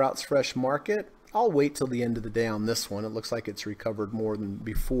 Sprouts Fresh Market. I'll wait till the end of the day on this one. It looks like it's recovered more than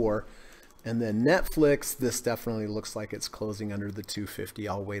before. And then Netflix, this definitely looks like it's closing under the 250.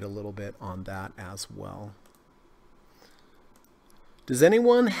 I'll wait a little bit on that as well. Does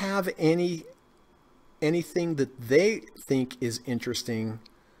anyone have anything that they think is interesting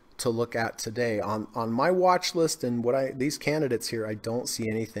to look at today? On my watch list and these candidates here, I don't see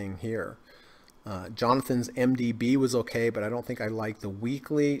anything here. Jonathan's MDB was okay, but I don't think I like the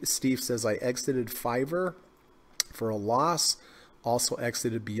weekly. Steve says I exited Fiverr for a loss. Also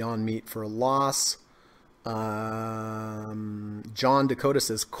exited Beyond Meat for a loss. John Dakota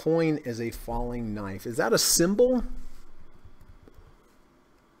says coin is a falling knife. Is that a symbol?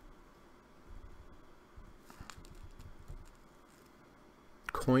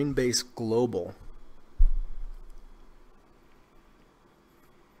 Coinbase Global.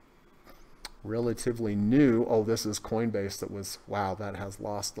 Relatively new. Oh, this is Coinbase that was, wow, that has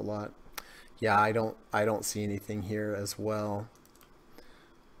lost a lot. Yeah, I don't see anything here as well.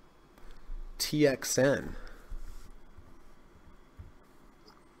 TXN.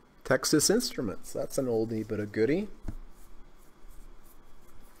 Texas Instruments. That's an oldie but a goodie.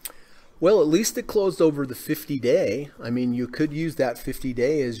 Well, at least it closed over the 50-day. I mean, you could use that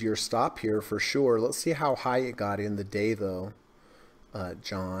 50-day as your stop here for sure. Let's see how high it got in the day, though.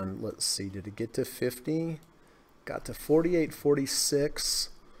 John, let's see. Did it get to 50? Got to 48.46.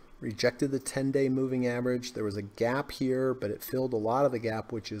 Rejected the 10-day moving average. There was a gap here, but it filled a lot of the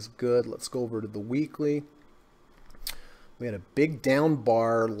gap, which is good. Let's go over to the weekly. We had a big down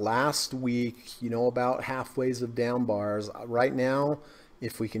bar last week. You know about halfways of down bars. Right now,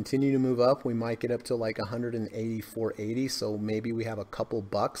 if we continue to move up, we might get up to like 184.80. So maybe we have a couple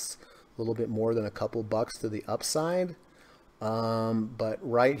bucks, a little bit more than a couple bucks to the upside. But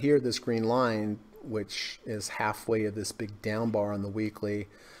right here, this green line, which is halfway of this big down bar on the weekly.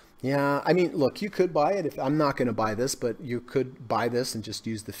 Yeah, I mean, look, you could buy it. I'm not going to buy this, but you could buy this and just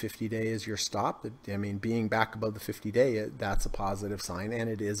use the 50-day as your stop. I mean, being back above the 50-day, that's a positive sign, and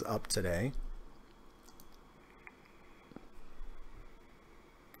it is up today.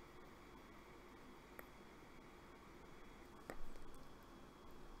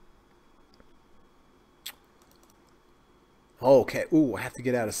 Okay, ooh, I have to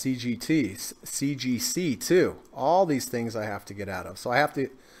get out of CGC too. All these things I have to get out of. So I have to,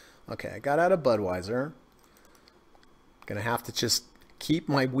 okay, I got out of Budweiser. Gonna have to just keep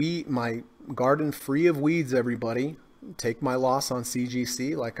my garden free of weeds, everybody. Take my loss on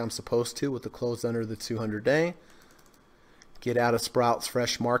CGC like I'm supposed to with the close under the 200-day. Get out of Sprouts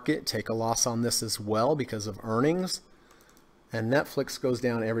Fresh Market. Take a loss on this as well because of earnings. And Netflix goes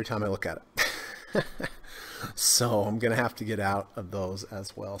down every time I look at it. So I'm going to have to get out of those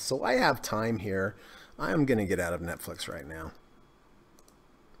as well. So I have time here. I'm going to get out of Netflix right now.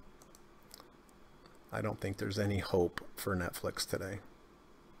 I don't think there's any hope for Netflix today.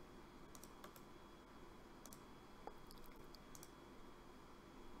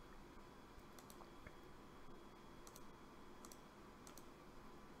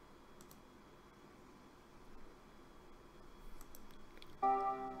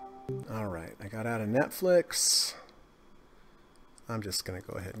 All right, I got out of Netflix. I'm just going to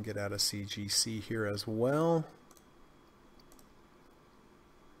go ahead and get out of CGC here as well.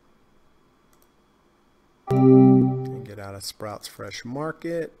 out of Sprouts Fresh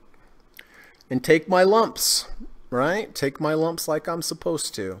Market. And take my lumps, right? Take my lumps like I'm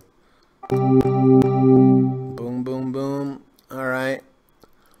supposed to. Boom, boom, boom. All right.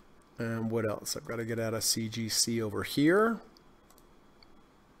 And what else? I've got to get out of CGC over here.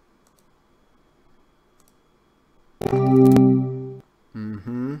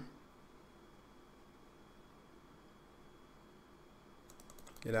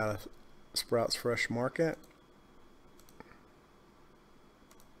 Get out of Sprouts Fresh Market.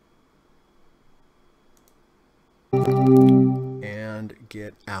 And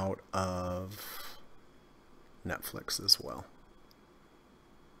get out of Netflix as well.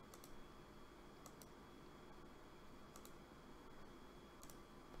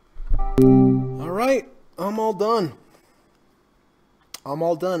 All right, I'm all done. I'm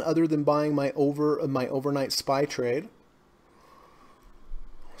all done other than buying my overnight SPY trade.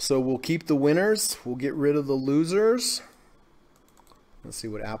 So we'll keep the winners. We'll get rid of the losers. Let's see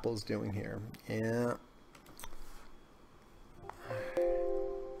what Apple's doing here. Yeah.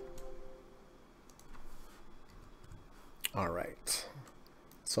 All right.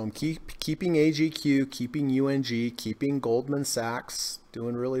 So I'm keeping AGQ, keeping UNG, keeping Goldman Sachs.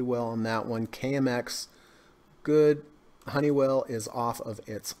 Doing really well on that one. KMX, good. Honeywell is off of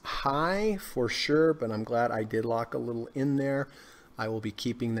its high for sure, but I'm glad I did lock a little in there. I will be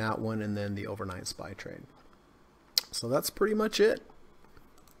keeping that one and then the overnight SPY trade. So that's pretty much it.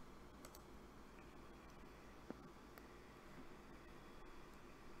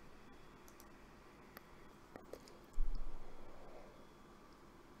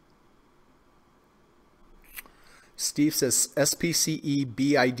 Steve says SPCE,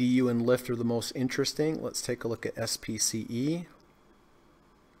 BIDU, and Lyft are the most interesting. Let's take a look at SPCE.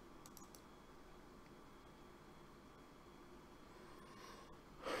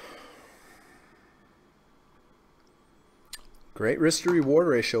 Great risk to reward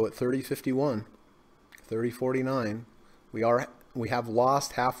ratio at 30.51, 30.49. We have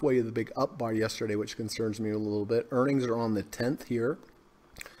lost halfway of the big up bar yesterday, which concerns me a little bit. Earnings are on the 10th here.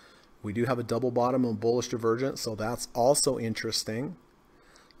 We do have a double bottom and bullish divergence, so that's also interesting.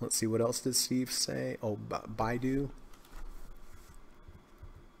 Let's see, what else did Steve say? Oh, Baidu.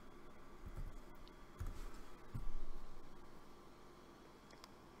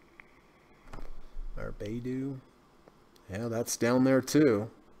 Or Baidu. Yeah, that's down there too.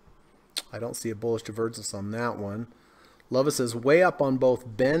 I don't see a bullish divergence on that one. Lovis says way up on both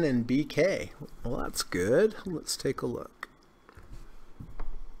Ben and BK. Well, that's good. Let's take a look.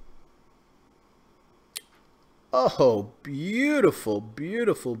 Oh, beautiful,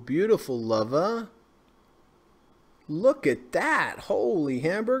 beautiful, beautiful, Lova. Look at that. Holy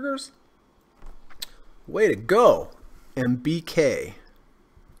hamburgers. Way to go. And BK.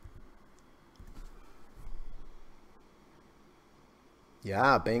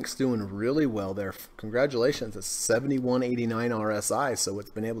 Yeah, bank's doing really well there. Congratulations. It's 71.89 RSI, so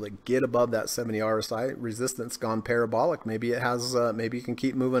it's been able to get above that 70 RSI resistance, gone parabolic. Maybe it has. Maybe you can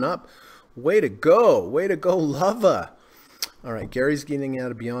keep moving up. Way to go. Way to go, Lova. All right, Gary's getting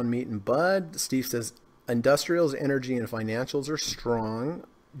out of Beyond Meat and Bud. Steve says industrials, energy, and financials are strong.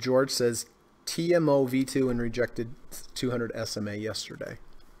 George says TMO V2 and rejected 200 SMA yesterday.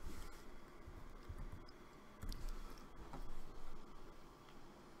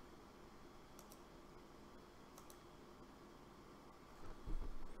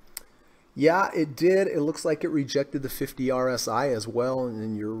 Yeah, it did. It looks like it rejected the 50 RSI as well.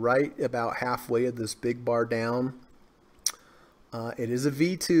 And you're right, about halfway of this big bar down. It is a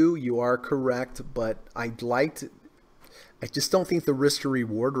V2. You are correct. But I just don't think the risk to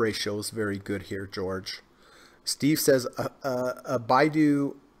reward ratio is very good here, George. Steve says a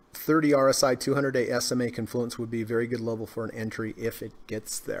Baidu 30 RSI 200-day SMA confluence would be a very good level for an entry if it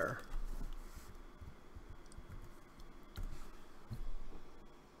gets there.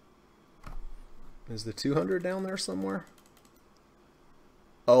 Is the 200 down there somewhere?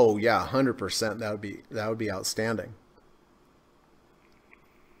 Oh yeah, 100%. That would be outstanding.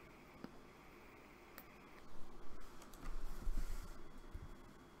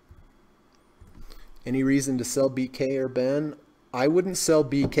 Any reason to sell BK or Ben? I wouldn't sell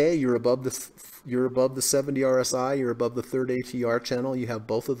BK. You're above the 70 RSI. You're above the third ATR channel. You have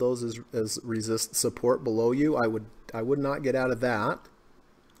both of those as resist support below you. I would not get out of that.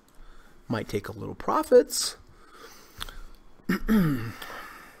 Might take a little profits.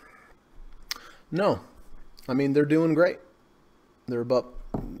 No, I mean, they're doing great. They're above.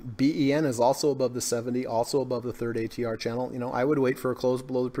 BEN is also above the 70, also above the third ATR channel. You know, I would wait for a close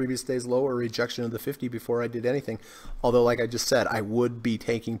below the previous day's low or rejection of the 50 before I did anything. Although, like I just said, I would be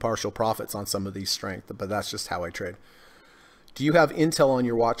taking partial profits on some of these strength, but that's just how I trade. Do you have Intel on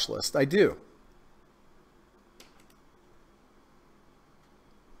your watch list? I do.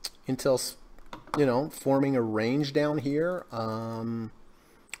 Intel's, you know, forming a range down here.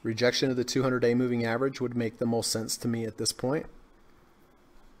 Rejection of the 200-day moving average would make the most sense to me at this point.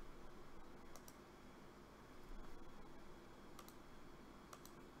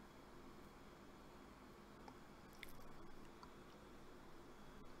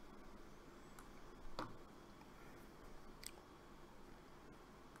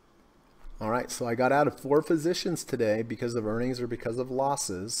 All right, so I got out of 4 positions today because of earnings or because of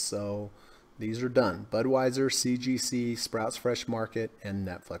losses. So these are done. Budweiser, CGC, Sprouts Fresh Market, and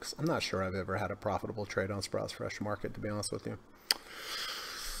Netflix. I'm not sure I've ever had a profitable trade on Sprouts Fresh Market, to be honest with you.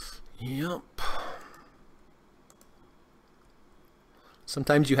 Yep.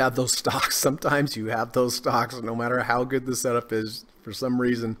 Sometimes you have those stocks. Sometimes you have those stocks. No matter how good the setup is, for some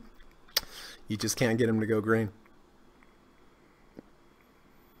reason, you just can't get them to go green.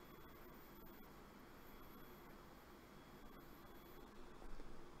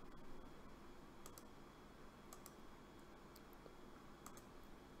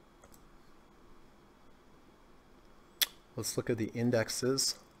 Let's look at the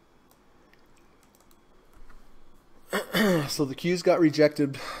indexes. So the Qs got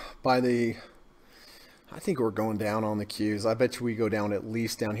rejected by the, I think we're going down on the Qs. I bet you we go down at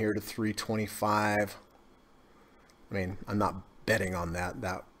least down here to 325. I mean, I'm not betting on that.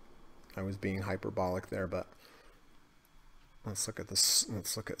 That I was being hyperbolic there, but let's look at this.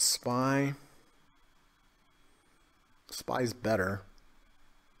 Let's look at SPY. SPY's better.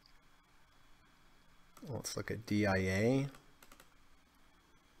 Let's look at DIA.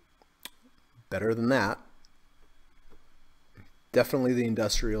 Better than that. Definitely the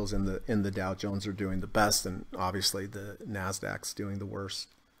industrials in the Dow Jones are doing the best, and obviously the Nasdaq's doing the worst.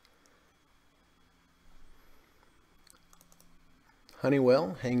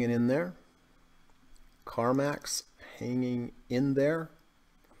 Honeywell hanging in there. CarMax hanging in there.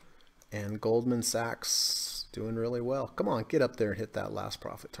 And Goldman Sachs doing really well. Come on, get up there and hit that last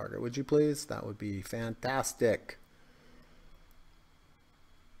profit target, would you please? That would be fantastic.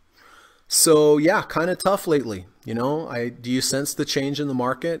 So yeah, kind of tough lately. You know, do you sense the change in the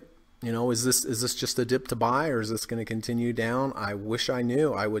market? You know, is this just a dip to buy, or is this going to continue down? I wish I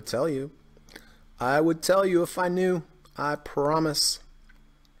knew. I would tell you. I would tell you if I knew. I promise.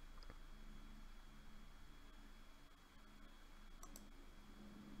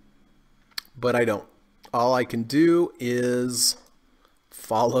 But I don't. All I can do is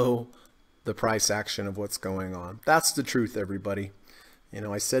follow the price action of what's going on. That's the truth, everybody. You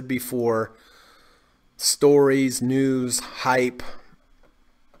know, I said before, stories, news, hype,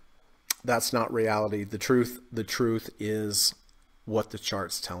 that's not reality. The truth is what the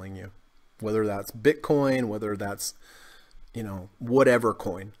chart's telling you. Whether that's Bitcoin, whether that's, you know, whatever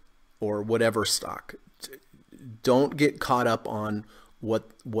coin or whatever stock. Don't get caught up on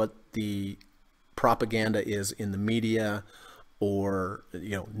what the propaganda is in the media or,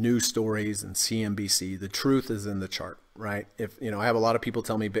 you know, news stories and CNBC. The truth is in the chart, right? If, you know, I have a lot of people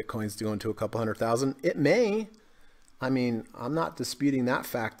tell me Bitcoin's going to a couple 100,000. It may. I mean, I'm not disputing that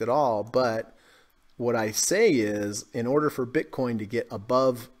fact at all, but what I say is, in order for Bitcoin to get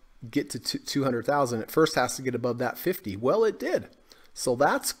to 200,000, it first has to get above that 50. Well, it did. So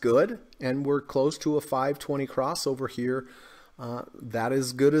that's good. And we're close to a 520 crossover here. That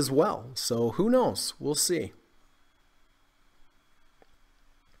is good as well. So who knows? We'll see.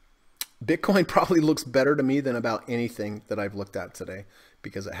 Bitcoin probably looks better to me than about anything that I've looked at today,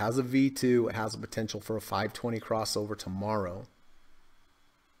 because it has a V2. It has a potential for a 520 crossover tomorrow.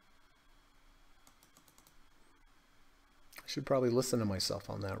 I should probably listen to myself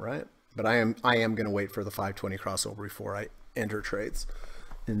on that, right? But I am going to wait for the 520 crossover before I enter trades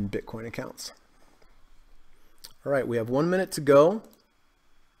in Bitcoin accounts. All right, we have 1 minute to go.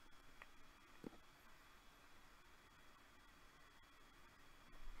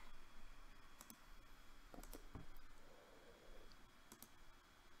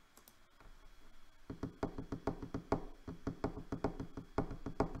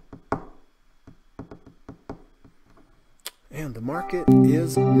 And the market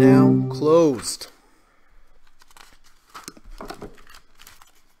is now closed.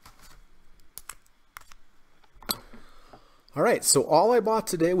 All right, so all I bought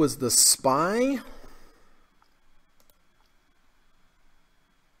today was the SPY.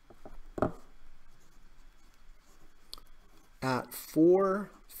 At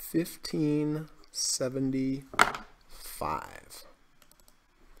 415.75.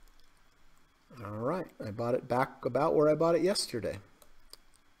 All right, I bought it back about where I bought it yesterday.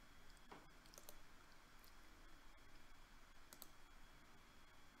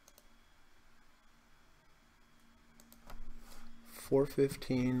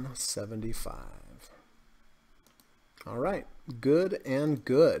 415.75. All right, good and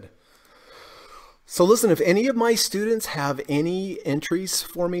good. So listen, if any of my students have any entries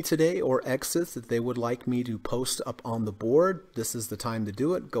for me today or exits that they would like me to post up on the board, this is the time to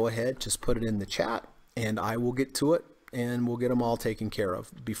do it. Go ahead, just put it in the chat and I will get to it and we'll get them all taken care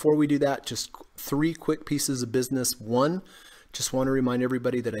of. Before we do that, just 3 quick pieces of business. One, just want to remind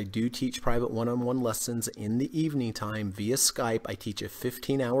everybody that I do teach private one-on-one lessons in the evening time via Skype. I teach a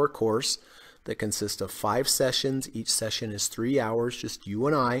 15-hour course that consists of 5 sessions. Each session is 3 hours, just you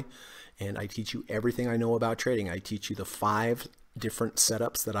and I teach you everything I know about trading. I teach you the 5 different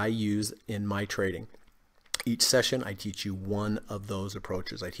setups that I use in my trading. Each session, I teach you one of those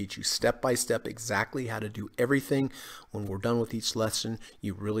approaches. I teach you step by step exactly how to do everything. When we're done with each lesson,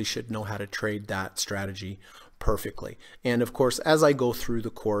 you really should know how to trade that strategy perfectly. And of course, as I go through the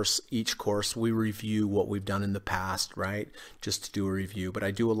course, each course, we review what we've done in the past, right? Just to do a review. But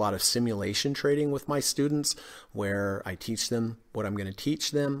I do a lot of simulation trading with my students where I teach them what I'm going to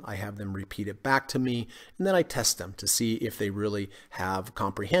teach them. I have them repeat it back to me, and then I test them to see if they really have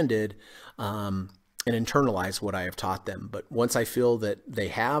comprehended and internalize what I have taught them. But once I feel that they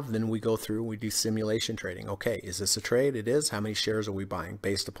have, then we go through, we do simulation trading. Okay, is this a trade? It is. How many shares are we buying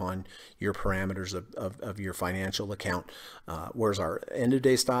based upon your parameters of your financial account? Where's our end of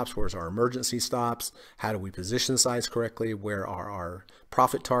day stops? Where's our emergency stops? How do we position size correctly? Where are our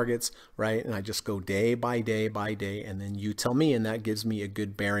profit targets, right? And I just go day by day by day, and then you tell me, and that gives me a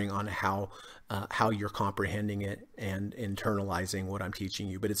good bearing on how you're comprehending it and internalizing what I'm teaching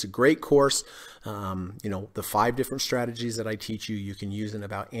you. But it's a great course. You know, the 5 different strategies that I teach you, you can use in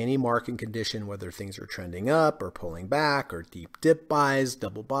about any market condition, whether things are trending up or pulling back, or deep dip buys,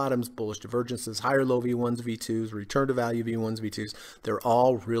 double bottoms, bullish divergences, higher low V1s, V2s, return to value V1s, V2s. They're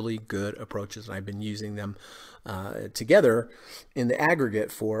all really good approaches, and I've been using them together in the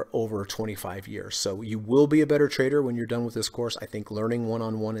aggregate for over 25 years. So you will be a better trader when you're done with this course. I think learning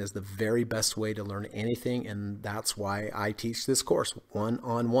one-on-one is the very best way to learn anything, and that's why I teach this course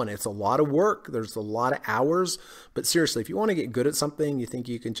one-on-one. It's a lot of work. There's a lot of hours, but seriously, if you want to get good at something, you think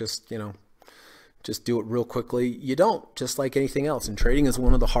you can just, you know, just do it real quickly. You don't, just like anything else. And trading is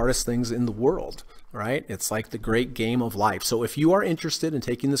one of the hardest things in the world, right? It's like the great game of life. So if you are interested in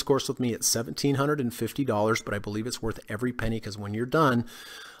taking this course with me, it's $1,750, but I believe it's worth every penny, because when you're done,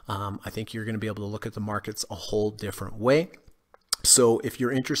 I think you're going to be able to look at the markets a whole different way. So if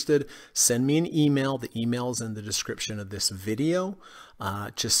you're interested, send me an email. The email is in the description of this video.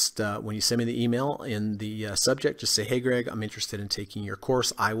 When you send me the email, in the subject, just say, "Hey Greg, I'm interested in taking your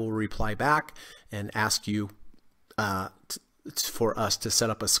course." I will reply back and ask you for us to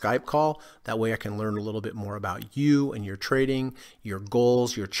set up a Skype call. That way I can learn a little bit more about you and your trading, your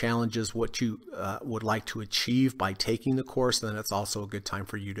goals, your challenges, what you would like to achieve by taking the course. Then it's also a good time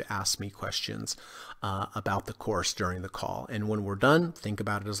for you to ask me questions about the course during the call. And when we're done, think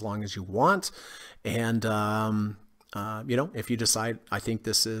about it as long as you want. And you know, if you decide, I think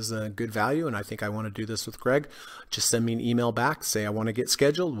this is a good value and I think I want to do this with Greg, just send me an email back, say I want to get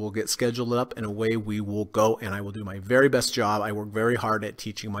scheduled. We'll get scheduled up, and away we will go, and I will do my very best job. I work very hard at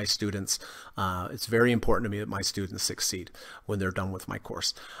teaching my students. It's very important to me that my students succeed when they're done with my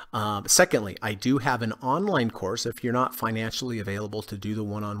course. Secondly, I do have an online course. If you're not financially available to do the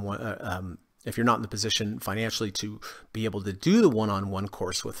one-on-one, if you're not in the position financially to be able to do the one-on-one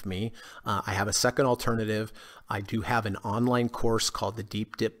course with me, I have a second alternative. I do have an online course called the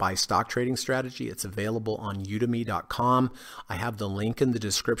Deep Dip Buy Stock Trading Strategy. It's available on udemy.com. I have the link in the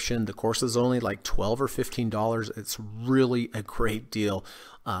description. The course is only like $12 or $15. It's really a great deal.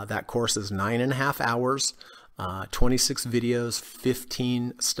 That course is 9.5 hours. 26 videos,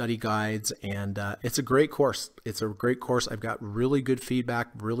 15 study guides, and it's a great course. It's a great course. I've got really good feedback,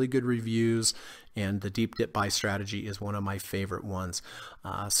 really good reviews, and the Deep Dip Buy Strategy is one of my favorite ones.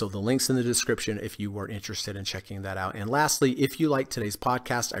 So the link's in the description if you were interested in checking that out. And lastly, if you like today's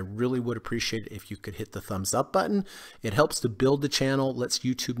podcast, I really would appreciate it if you could hit the thumbs up button. It helps to build the channel, lets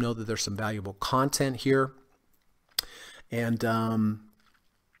YouTube know that there's some valuable content here. And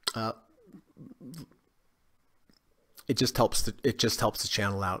it just helps the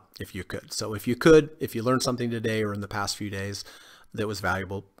channel out if you could. So if you learned something today or in the past few days that was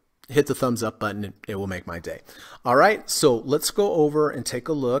valuable, hit the thumbs up button. It will make my day. All right, so let's go over and take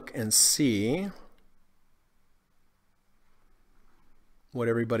a look and see what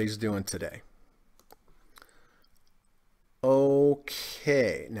everybody's doing today.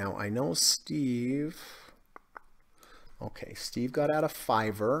 Okay, now I know Steve. Okay, Steve got out of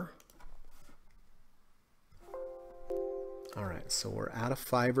Fiverr. All right, so we're out of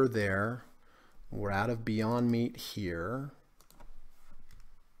Fiverr there. We're out of Beyond Meat here.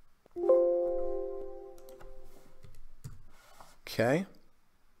 Okay.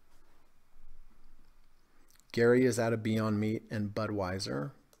 Gary is out of Beyond Meat and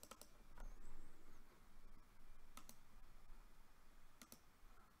Budweiser.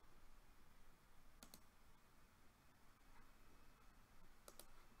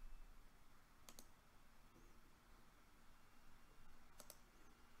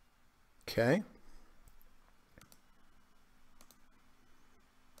 Okay.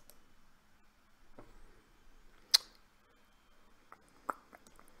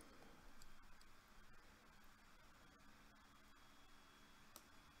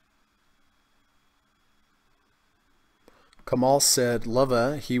 Kamal said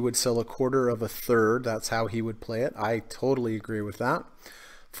Lava, he would sell a quarter of a third. That's how he would play it. I totally agree with that.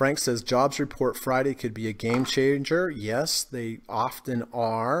 Frank says jobs report Friday could be a game changer. Yes, they often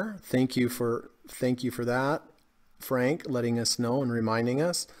are. Thank you for that, Frank, letting us know and reminding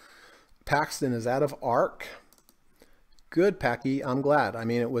us. Paxton is out of ARC. Good, Packy. I'm glad. I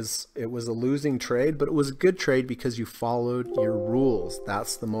mean, it was a losing trade, but it was a good trade because you followed your rules.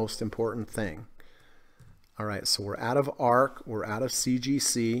 That's the most important thing. All right, so we're out of ARC. We're out of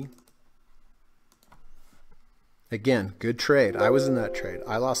CGC. Again, good trade. I was in that trade.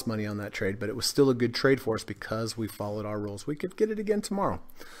 I lost money on that trade, but it was still a good trade for us because we followed our rules. We could get it again tomorrow.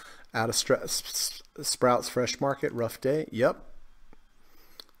 Out of Sprouts Fresh Market, rough day. Yep.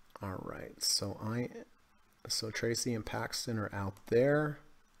 All right, so Tracy and Paxton are out there.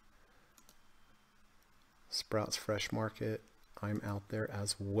 Sprouts Fresh Market, I'm out there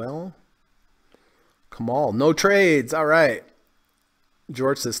as well. Kamal, no trades. All right.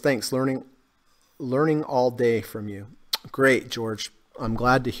 George says, thanks. Learning all day from you. Great, George. I'm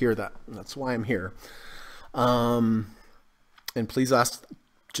glad to hear that. That's why I'm here. And please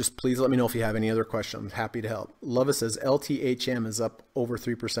let me know if you have any other questions. I'm happy to help. Lova says LTHM is up over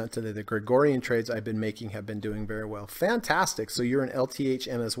 3% today. The Gregorian trades I've been making have been doing very well. Fantastic. So you're an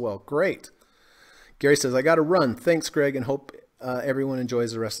LTHM as well. Great. Gary says, I got to run. Thanks, Greg, and hope everyone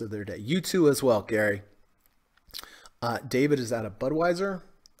enjoys the rest of their day. You too as well, Gary. David is out of Budweiser.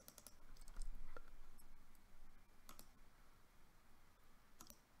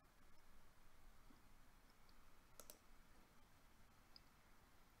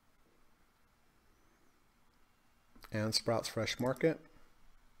 And Sprouts Fresh Market.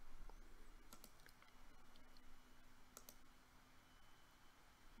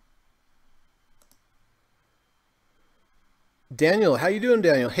 Daniel, how you doing,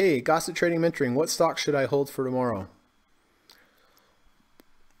 Daniel? Hey, Gossett Trading Mentoring. What stock should I hold for tomorrow?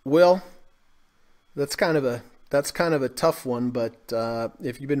 Well, that's kind of a tough one, but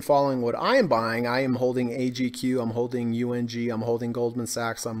if you've been following what I am buying, I am holding AGQ, I'm holding UNG, I'm holding Goldman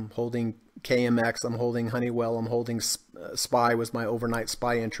Sachs, I'm holding KMX, I'm holding Honeywell, I'm holding SPY was my overnight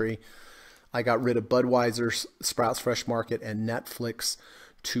SPY entry. I got rid of Budweiser, Sprouts Fresh Market, and Netflix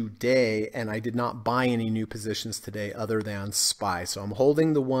today, and I did not buy any new positions today other than SPY. So I'm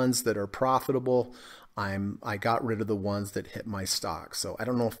holding the ones that are profitable. I got rid of the ones that hit my stock. So I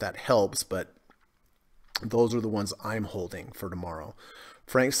don't know if that helps, but those are the ones I'm holding for tomorrow.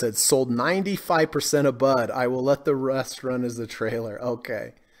 Frank said, sold 95% of Bud. I will let the rest run as the trailer.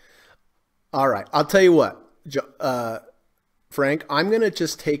 Okay. All right. I'll tell you what, Frank, I'm going to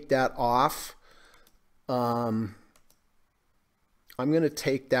just take that off. I'm going to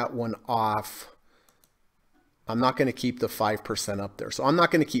take that one off. I'm not going to keep the 5% up there. So I'm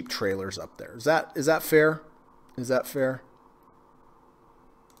not going to keep trailers up there. Is that fair? Is that fair?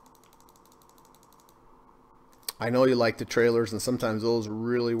 I know you like the trailers, and sometimes those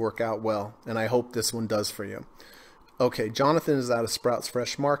really work out well, and I hope this one does for you. Okay, Jonathan is out of Sprouts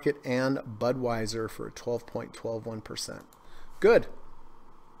Fresh Market and Budweiser for 12.121%. Good.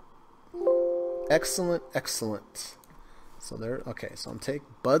 Excellent, excellent. So there, okay, so I'm taking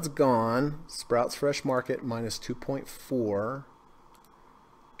Bud's gone. Sprouts Fresh Market minus 2.4.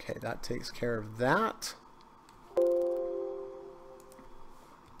 Okay, that takes care of that.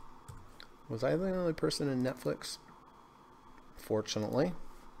 Was I the only person in Netflix? Fortunately.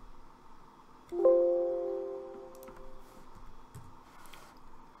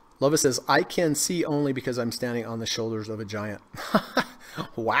 Lova says, I can see only because I'm standing on the shoulders of a giant.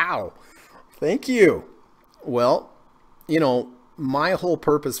 Wow. Thank you. Well, you know, my whole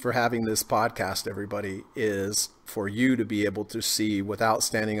purpose for having this podcast, everybody, is for you to be able to see without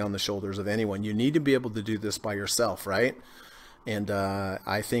standing on the shoulders of anyone. You need to be able to do this by yourself, right? And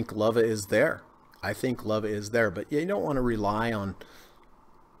I think Lova is there. I think Lova is there. But you don't want to rely on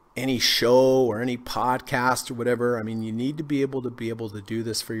any show or any podcast or whatever. I mean, you need to be able to do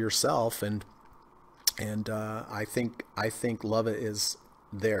this for yourself. And I think Lova is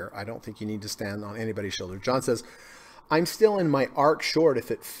there. I don't think you need to stand on anybody's shoulder. John says, I'm still in my arc short.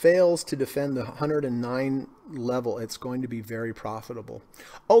 If it fails to defend the 109 level, it's going to be very profitable.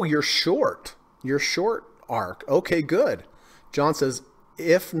 Oh, you're short. You're short arc. Okay, good. John says,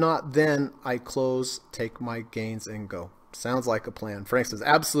 if not, then I close, take my gains, and go. Sounds like a plan. Frank says,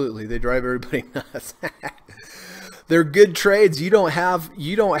 absolutely. They drive everybody nuts. They're good trades. You don't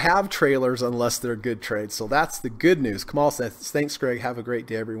have trailers unless they're good trades. So that's the good news. Kamal says, thanks, Greg. Have a great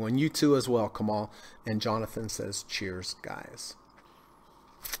day, everyone. You too as well, Kamal. And Jonathan says, cheers, guys.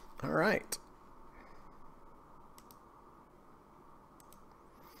 All right.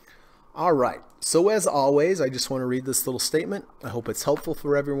 All right. So as always, I just want to read this little statement. I hope it's helpful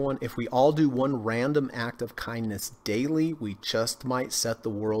for everyone. If we all do one random act of kindness daily, we just might set the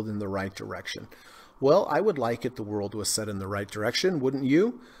world in the right direction. Well, I would like it the world was set in the right direction, wouldn't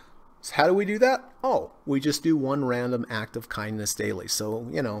you? So how do we do that? Oh, we just do one random act of kindness daily. So,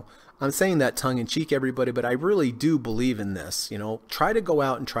 you know, I'm saying that tongue-in-cheek, everybody, but I really do believe in this. You know, try to go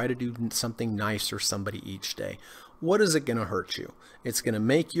out and try to do something nice for somebody each day. What is it going to hurt you? It's going to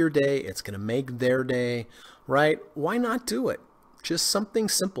make your day. It's going to make their day, right? Why not do it? Just something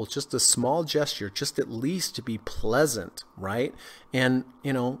simple, just a small gesture, just at least to be pleasant, right? And,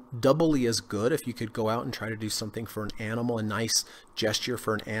 you know, doubly as good if you could go out and try to do something for an animal, a nice gesture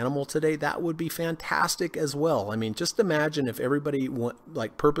for an animal today. That would be fantastic as well. I mean, just imagine if everybody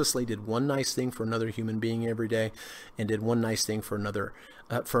like purposely did one nice thing for another human being every day and did one nice thing for another,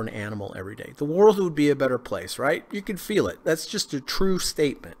 for an animal every day. The world would be a better place, right? You could feel it. That's just a true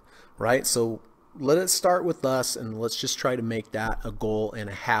statement, right? So let it start with us, and let's just try to make that a goal and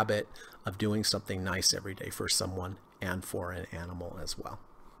a habit of doing something nice every day for someone and for an animal as well.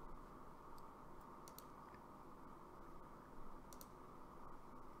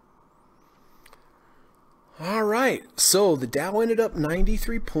 All right, so the Dow ended up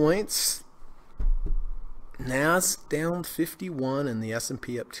 93 points. Nas down 51 and the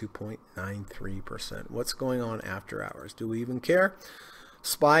S&P up 2.93%. What's going on after hours? Do we even care?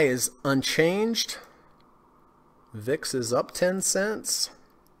 SPY is unchanged. VIX is up 10 cents.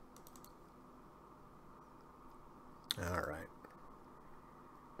 All right.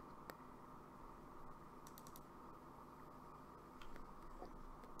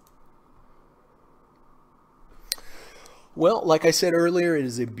 Well, like I said earlier, it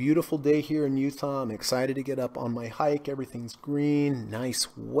is a beautiful day here in Utah. I'm excited to get up on my hike. Everything's green, nice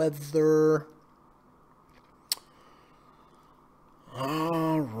weather.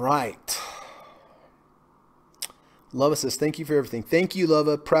 All right. Lova says, thank you for everything. Thank you,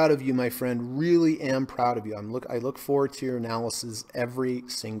 Lova. Proud of you, my friend. Really am proud of you. I look forward to your analysis every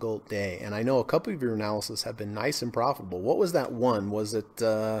single day. And I know a couple of your analysis have been nice and profitable. What was that one? Was it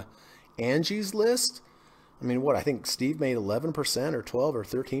Angie's List? I mean, what? I think Steve made 11% or 12 or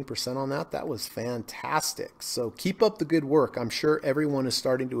 13% on that. That was fantastic. So keep up the good work. I'm sure everyone is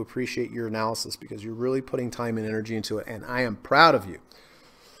starting to appreciate your analysis because you're really putting time and energy into it. And I am proud of you.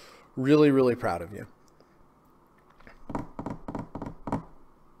 Really, really proud of you.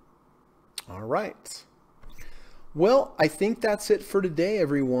 All right. Well, I think that's it for today,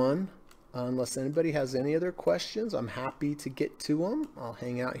 everyone. Unless anybody has any other questions, I'm happy to get to them. I'll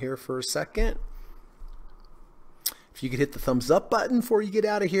hang out here for a second. If you could hit the thumbs up button before you get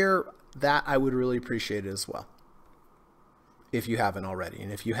out of here, that I would really appreciate it as well. If you haven't already.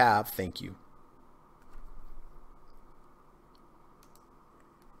 And if you have, thank you.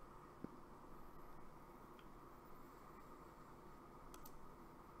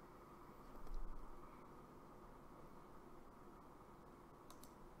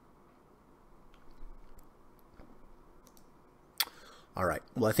 All right.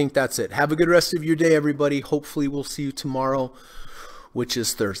 Well, I think that's it. Have a good rest of your day, everybody. Hopefully we'll see you tomorrow, which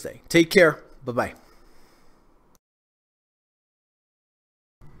is Thursday. Take care. Bye-bye.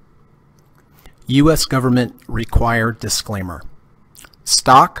 U.S. government required disclaimer.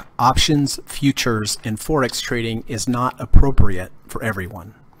 Stock, options, futures, and Forex trading is not appropriate for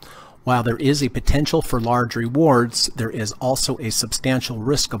everyone. While there is a potential for large rewards, there is also a substantial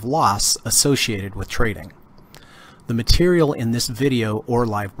risk of loss associated with trading. The material in this video or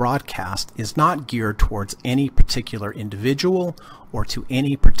live broadcast is not geared towards any particular individual or to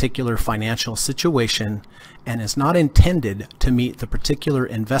any particular financial situation and is not intended to meet the particular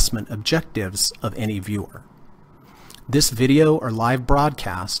investment objectives of any viewer. This video or live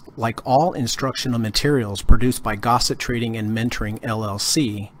broadcast, like all instructional materials produced by Gossett Trading and Mentoring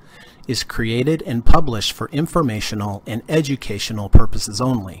LLC, is created and published for informational and educational purposes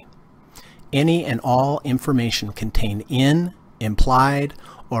only. Any and all information contained in, implied,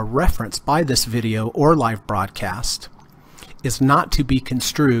 or referenced by this video or live broadcast is not to be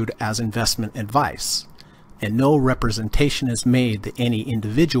construed as investment advice and no representation is made that any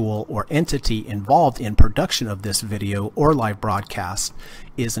individual or entity involved in production of this video or live broadcast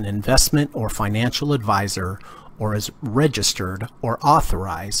is an investment or financial advisor or is registered or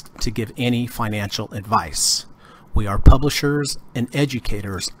authorized to give any financial advice. We are publishers and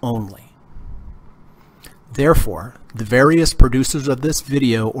educators only. Therefore, the various producers of this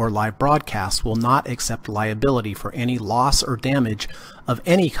video or live broadcast will not accept liability for any loss or damage of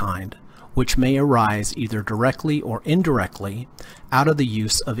any kind which may arise either directly or indirectly out of the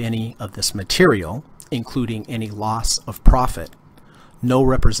use of any of this material, including any loss of profit. No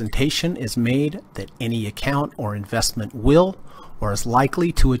representation is made that any account or investment will or is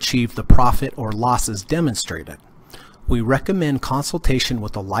likely to achieve the profit or losses demonstrated. We recommend consultation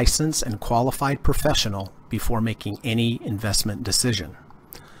with a licensed and qualified professional before making any investment decision.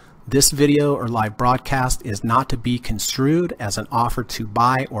 This video or live broadcast is not to be construed as an offer to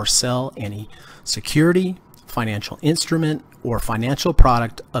buy or sell any security, financial instrument, or financial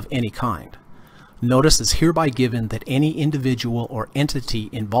product of any kind. Notice is hereby given that any individual or entity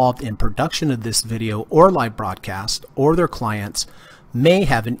involved in production of this video or live broadcast or their clients may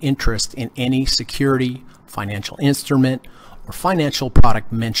have an interest in any security, financial instrument, or financial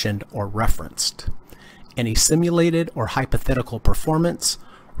product mentioned or referenced. Any simulated or hypothetical performance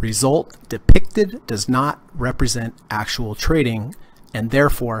result depicted does not represent actual trading and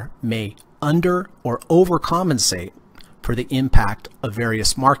therefore may under or overcompensate for the impact of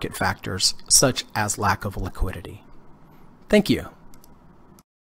various market factors such as lack of liquidity. Thank you.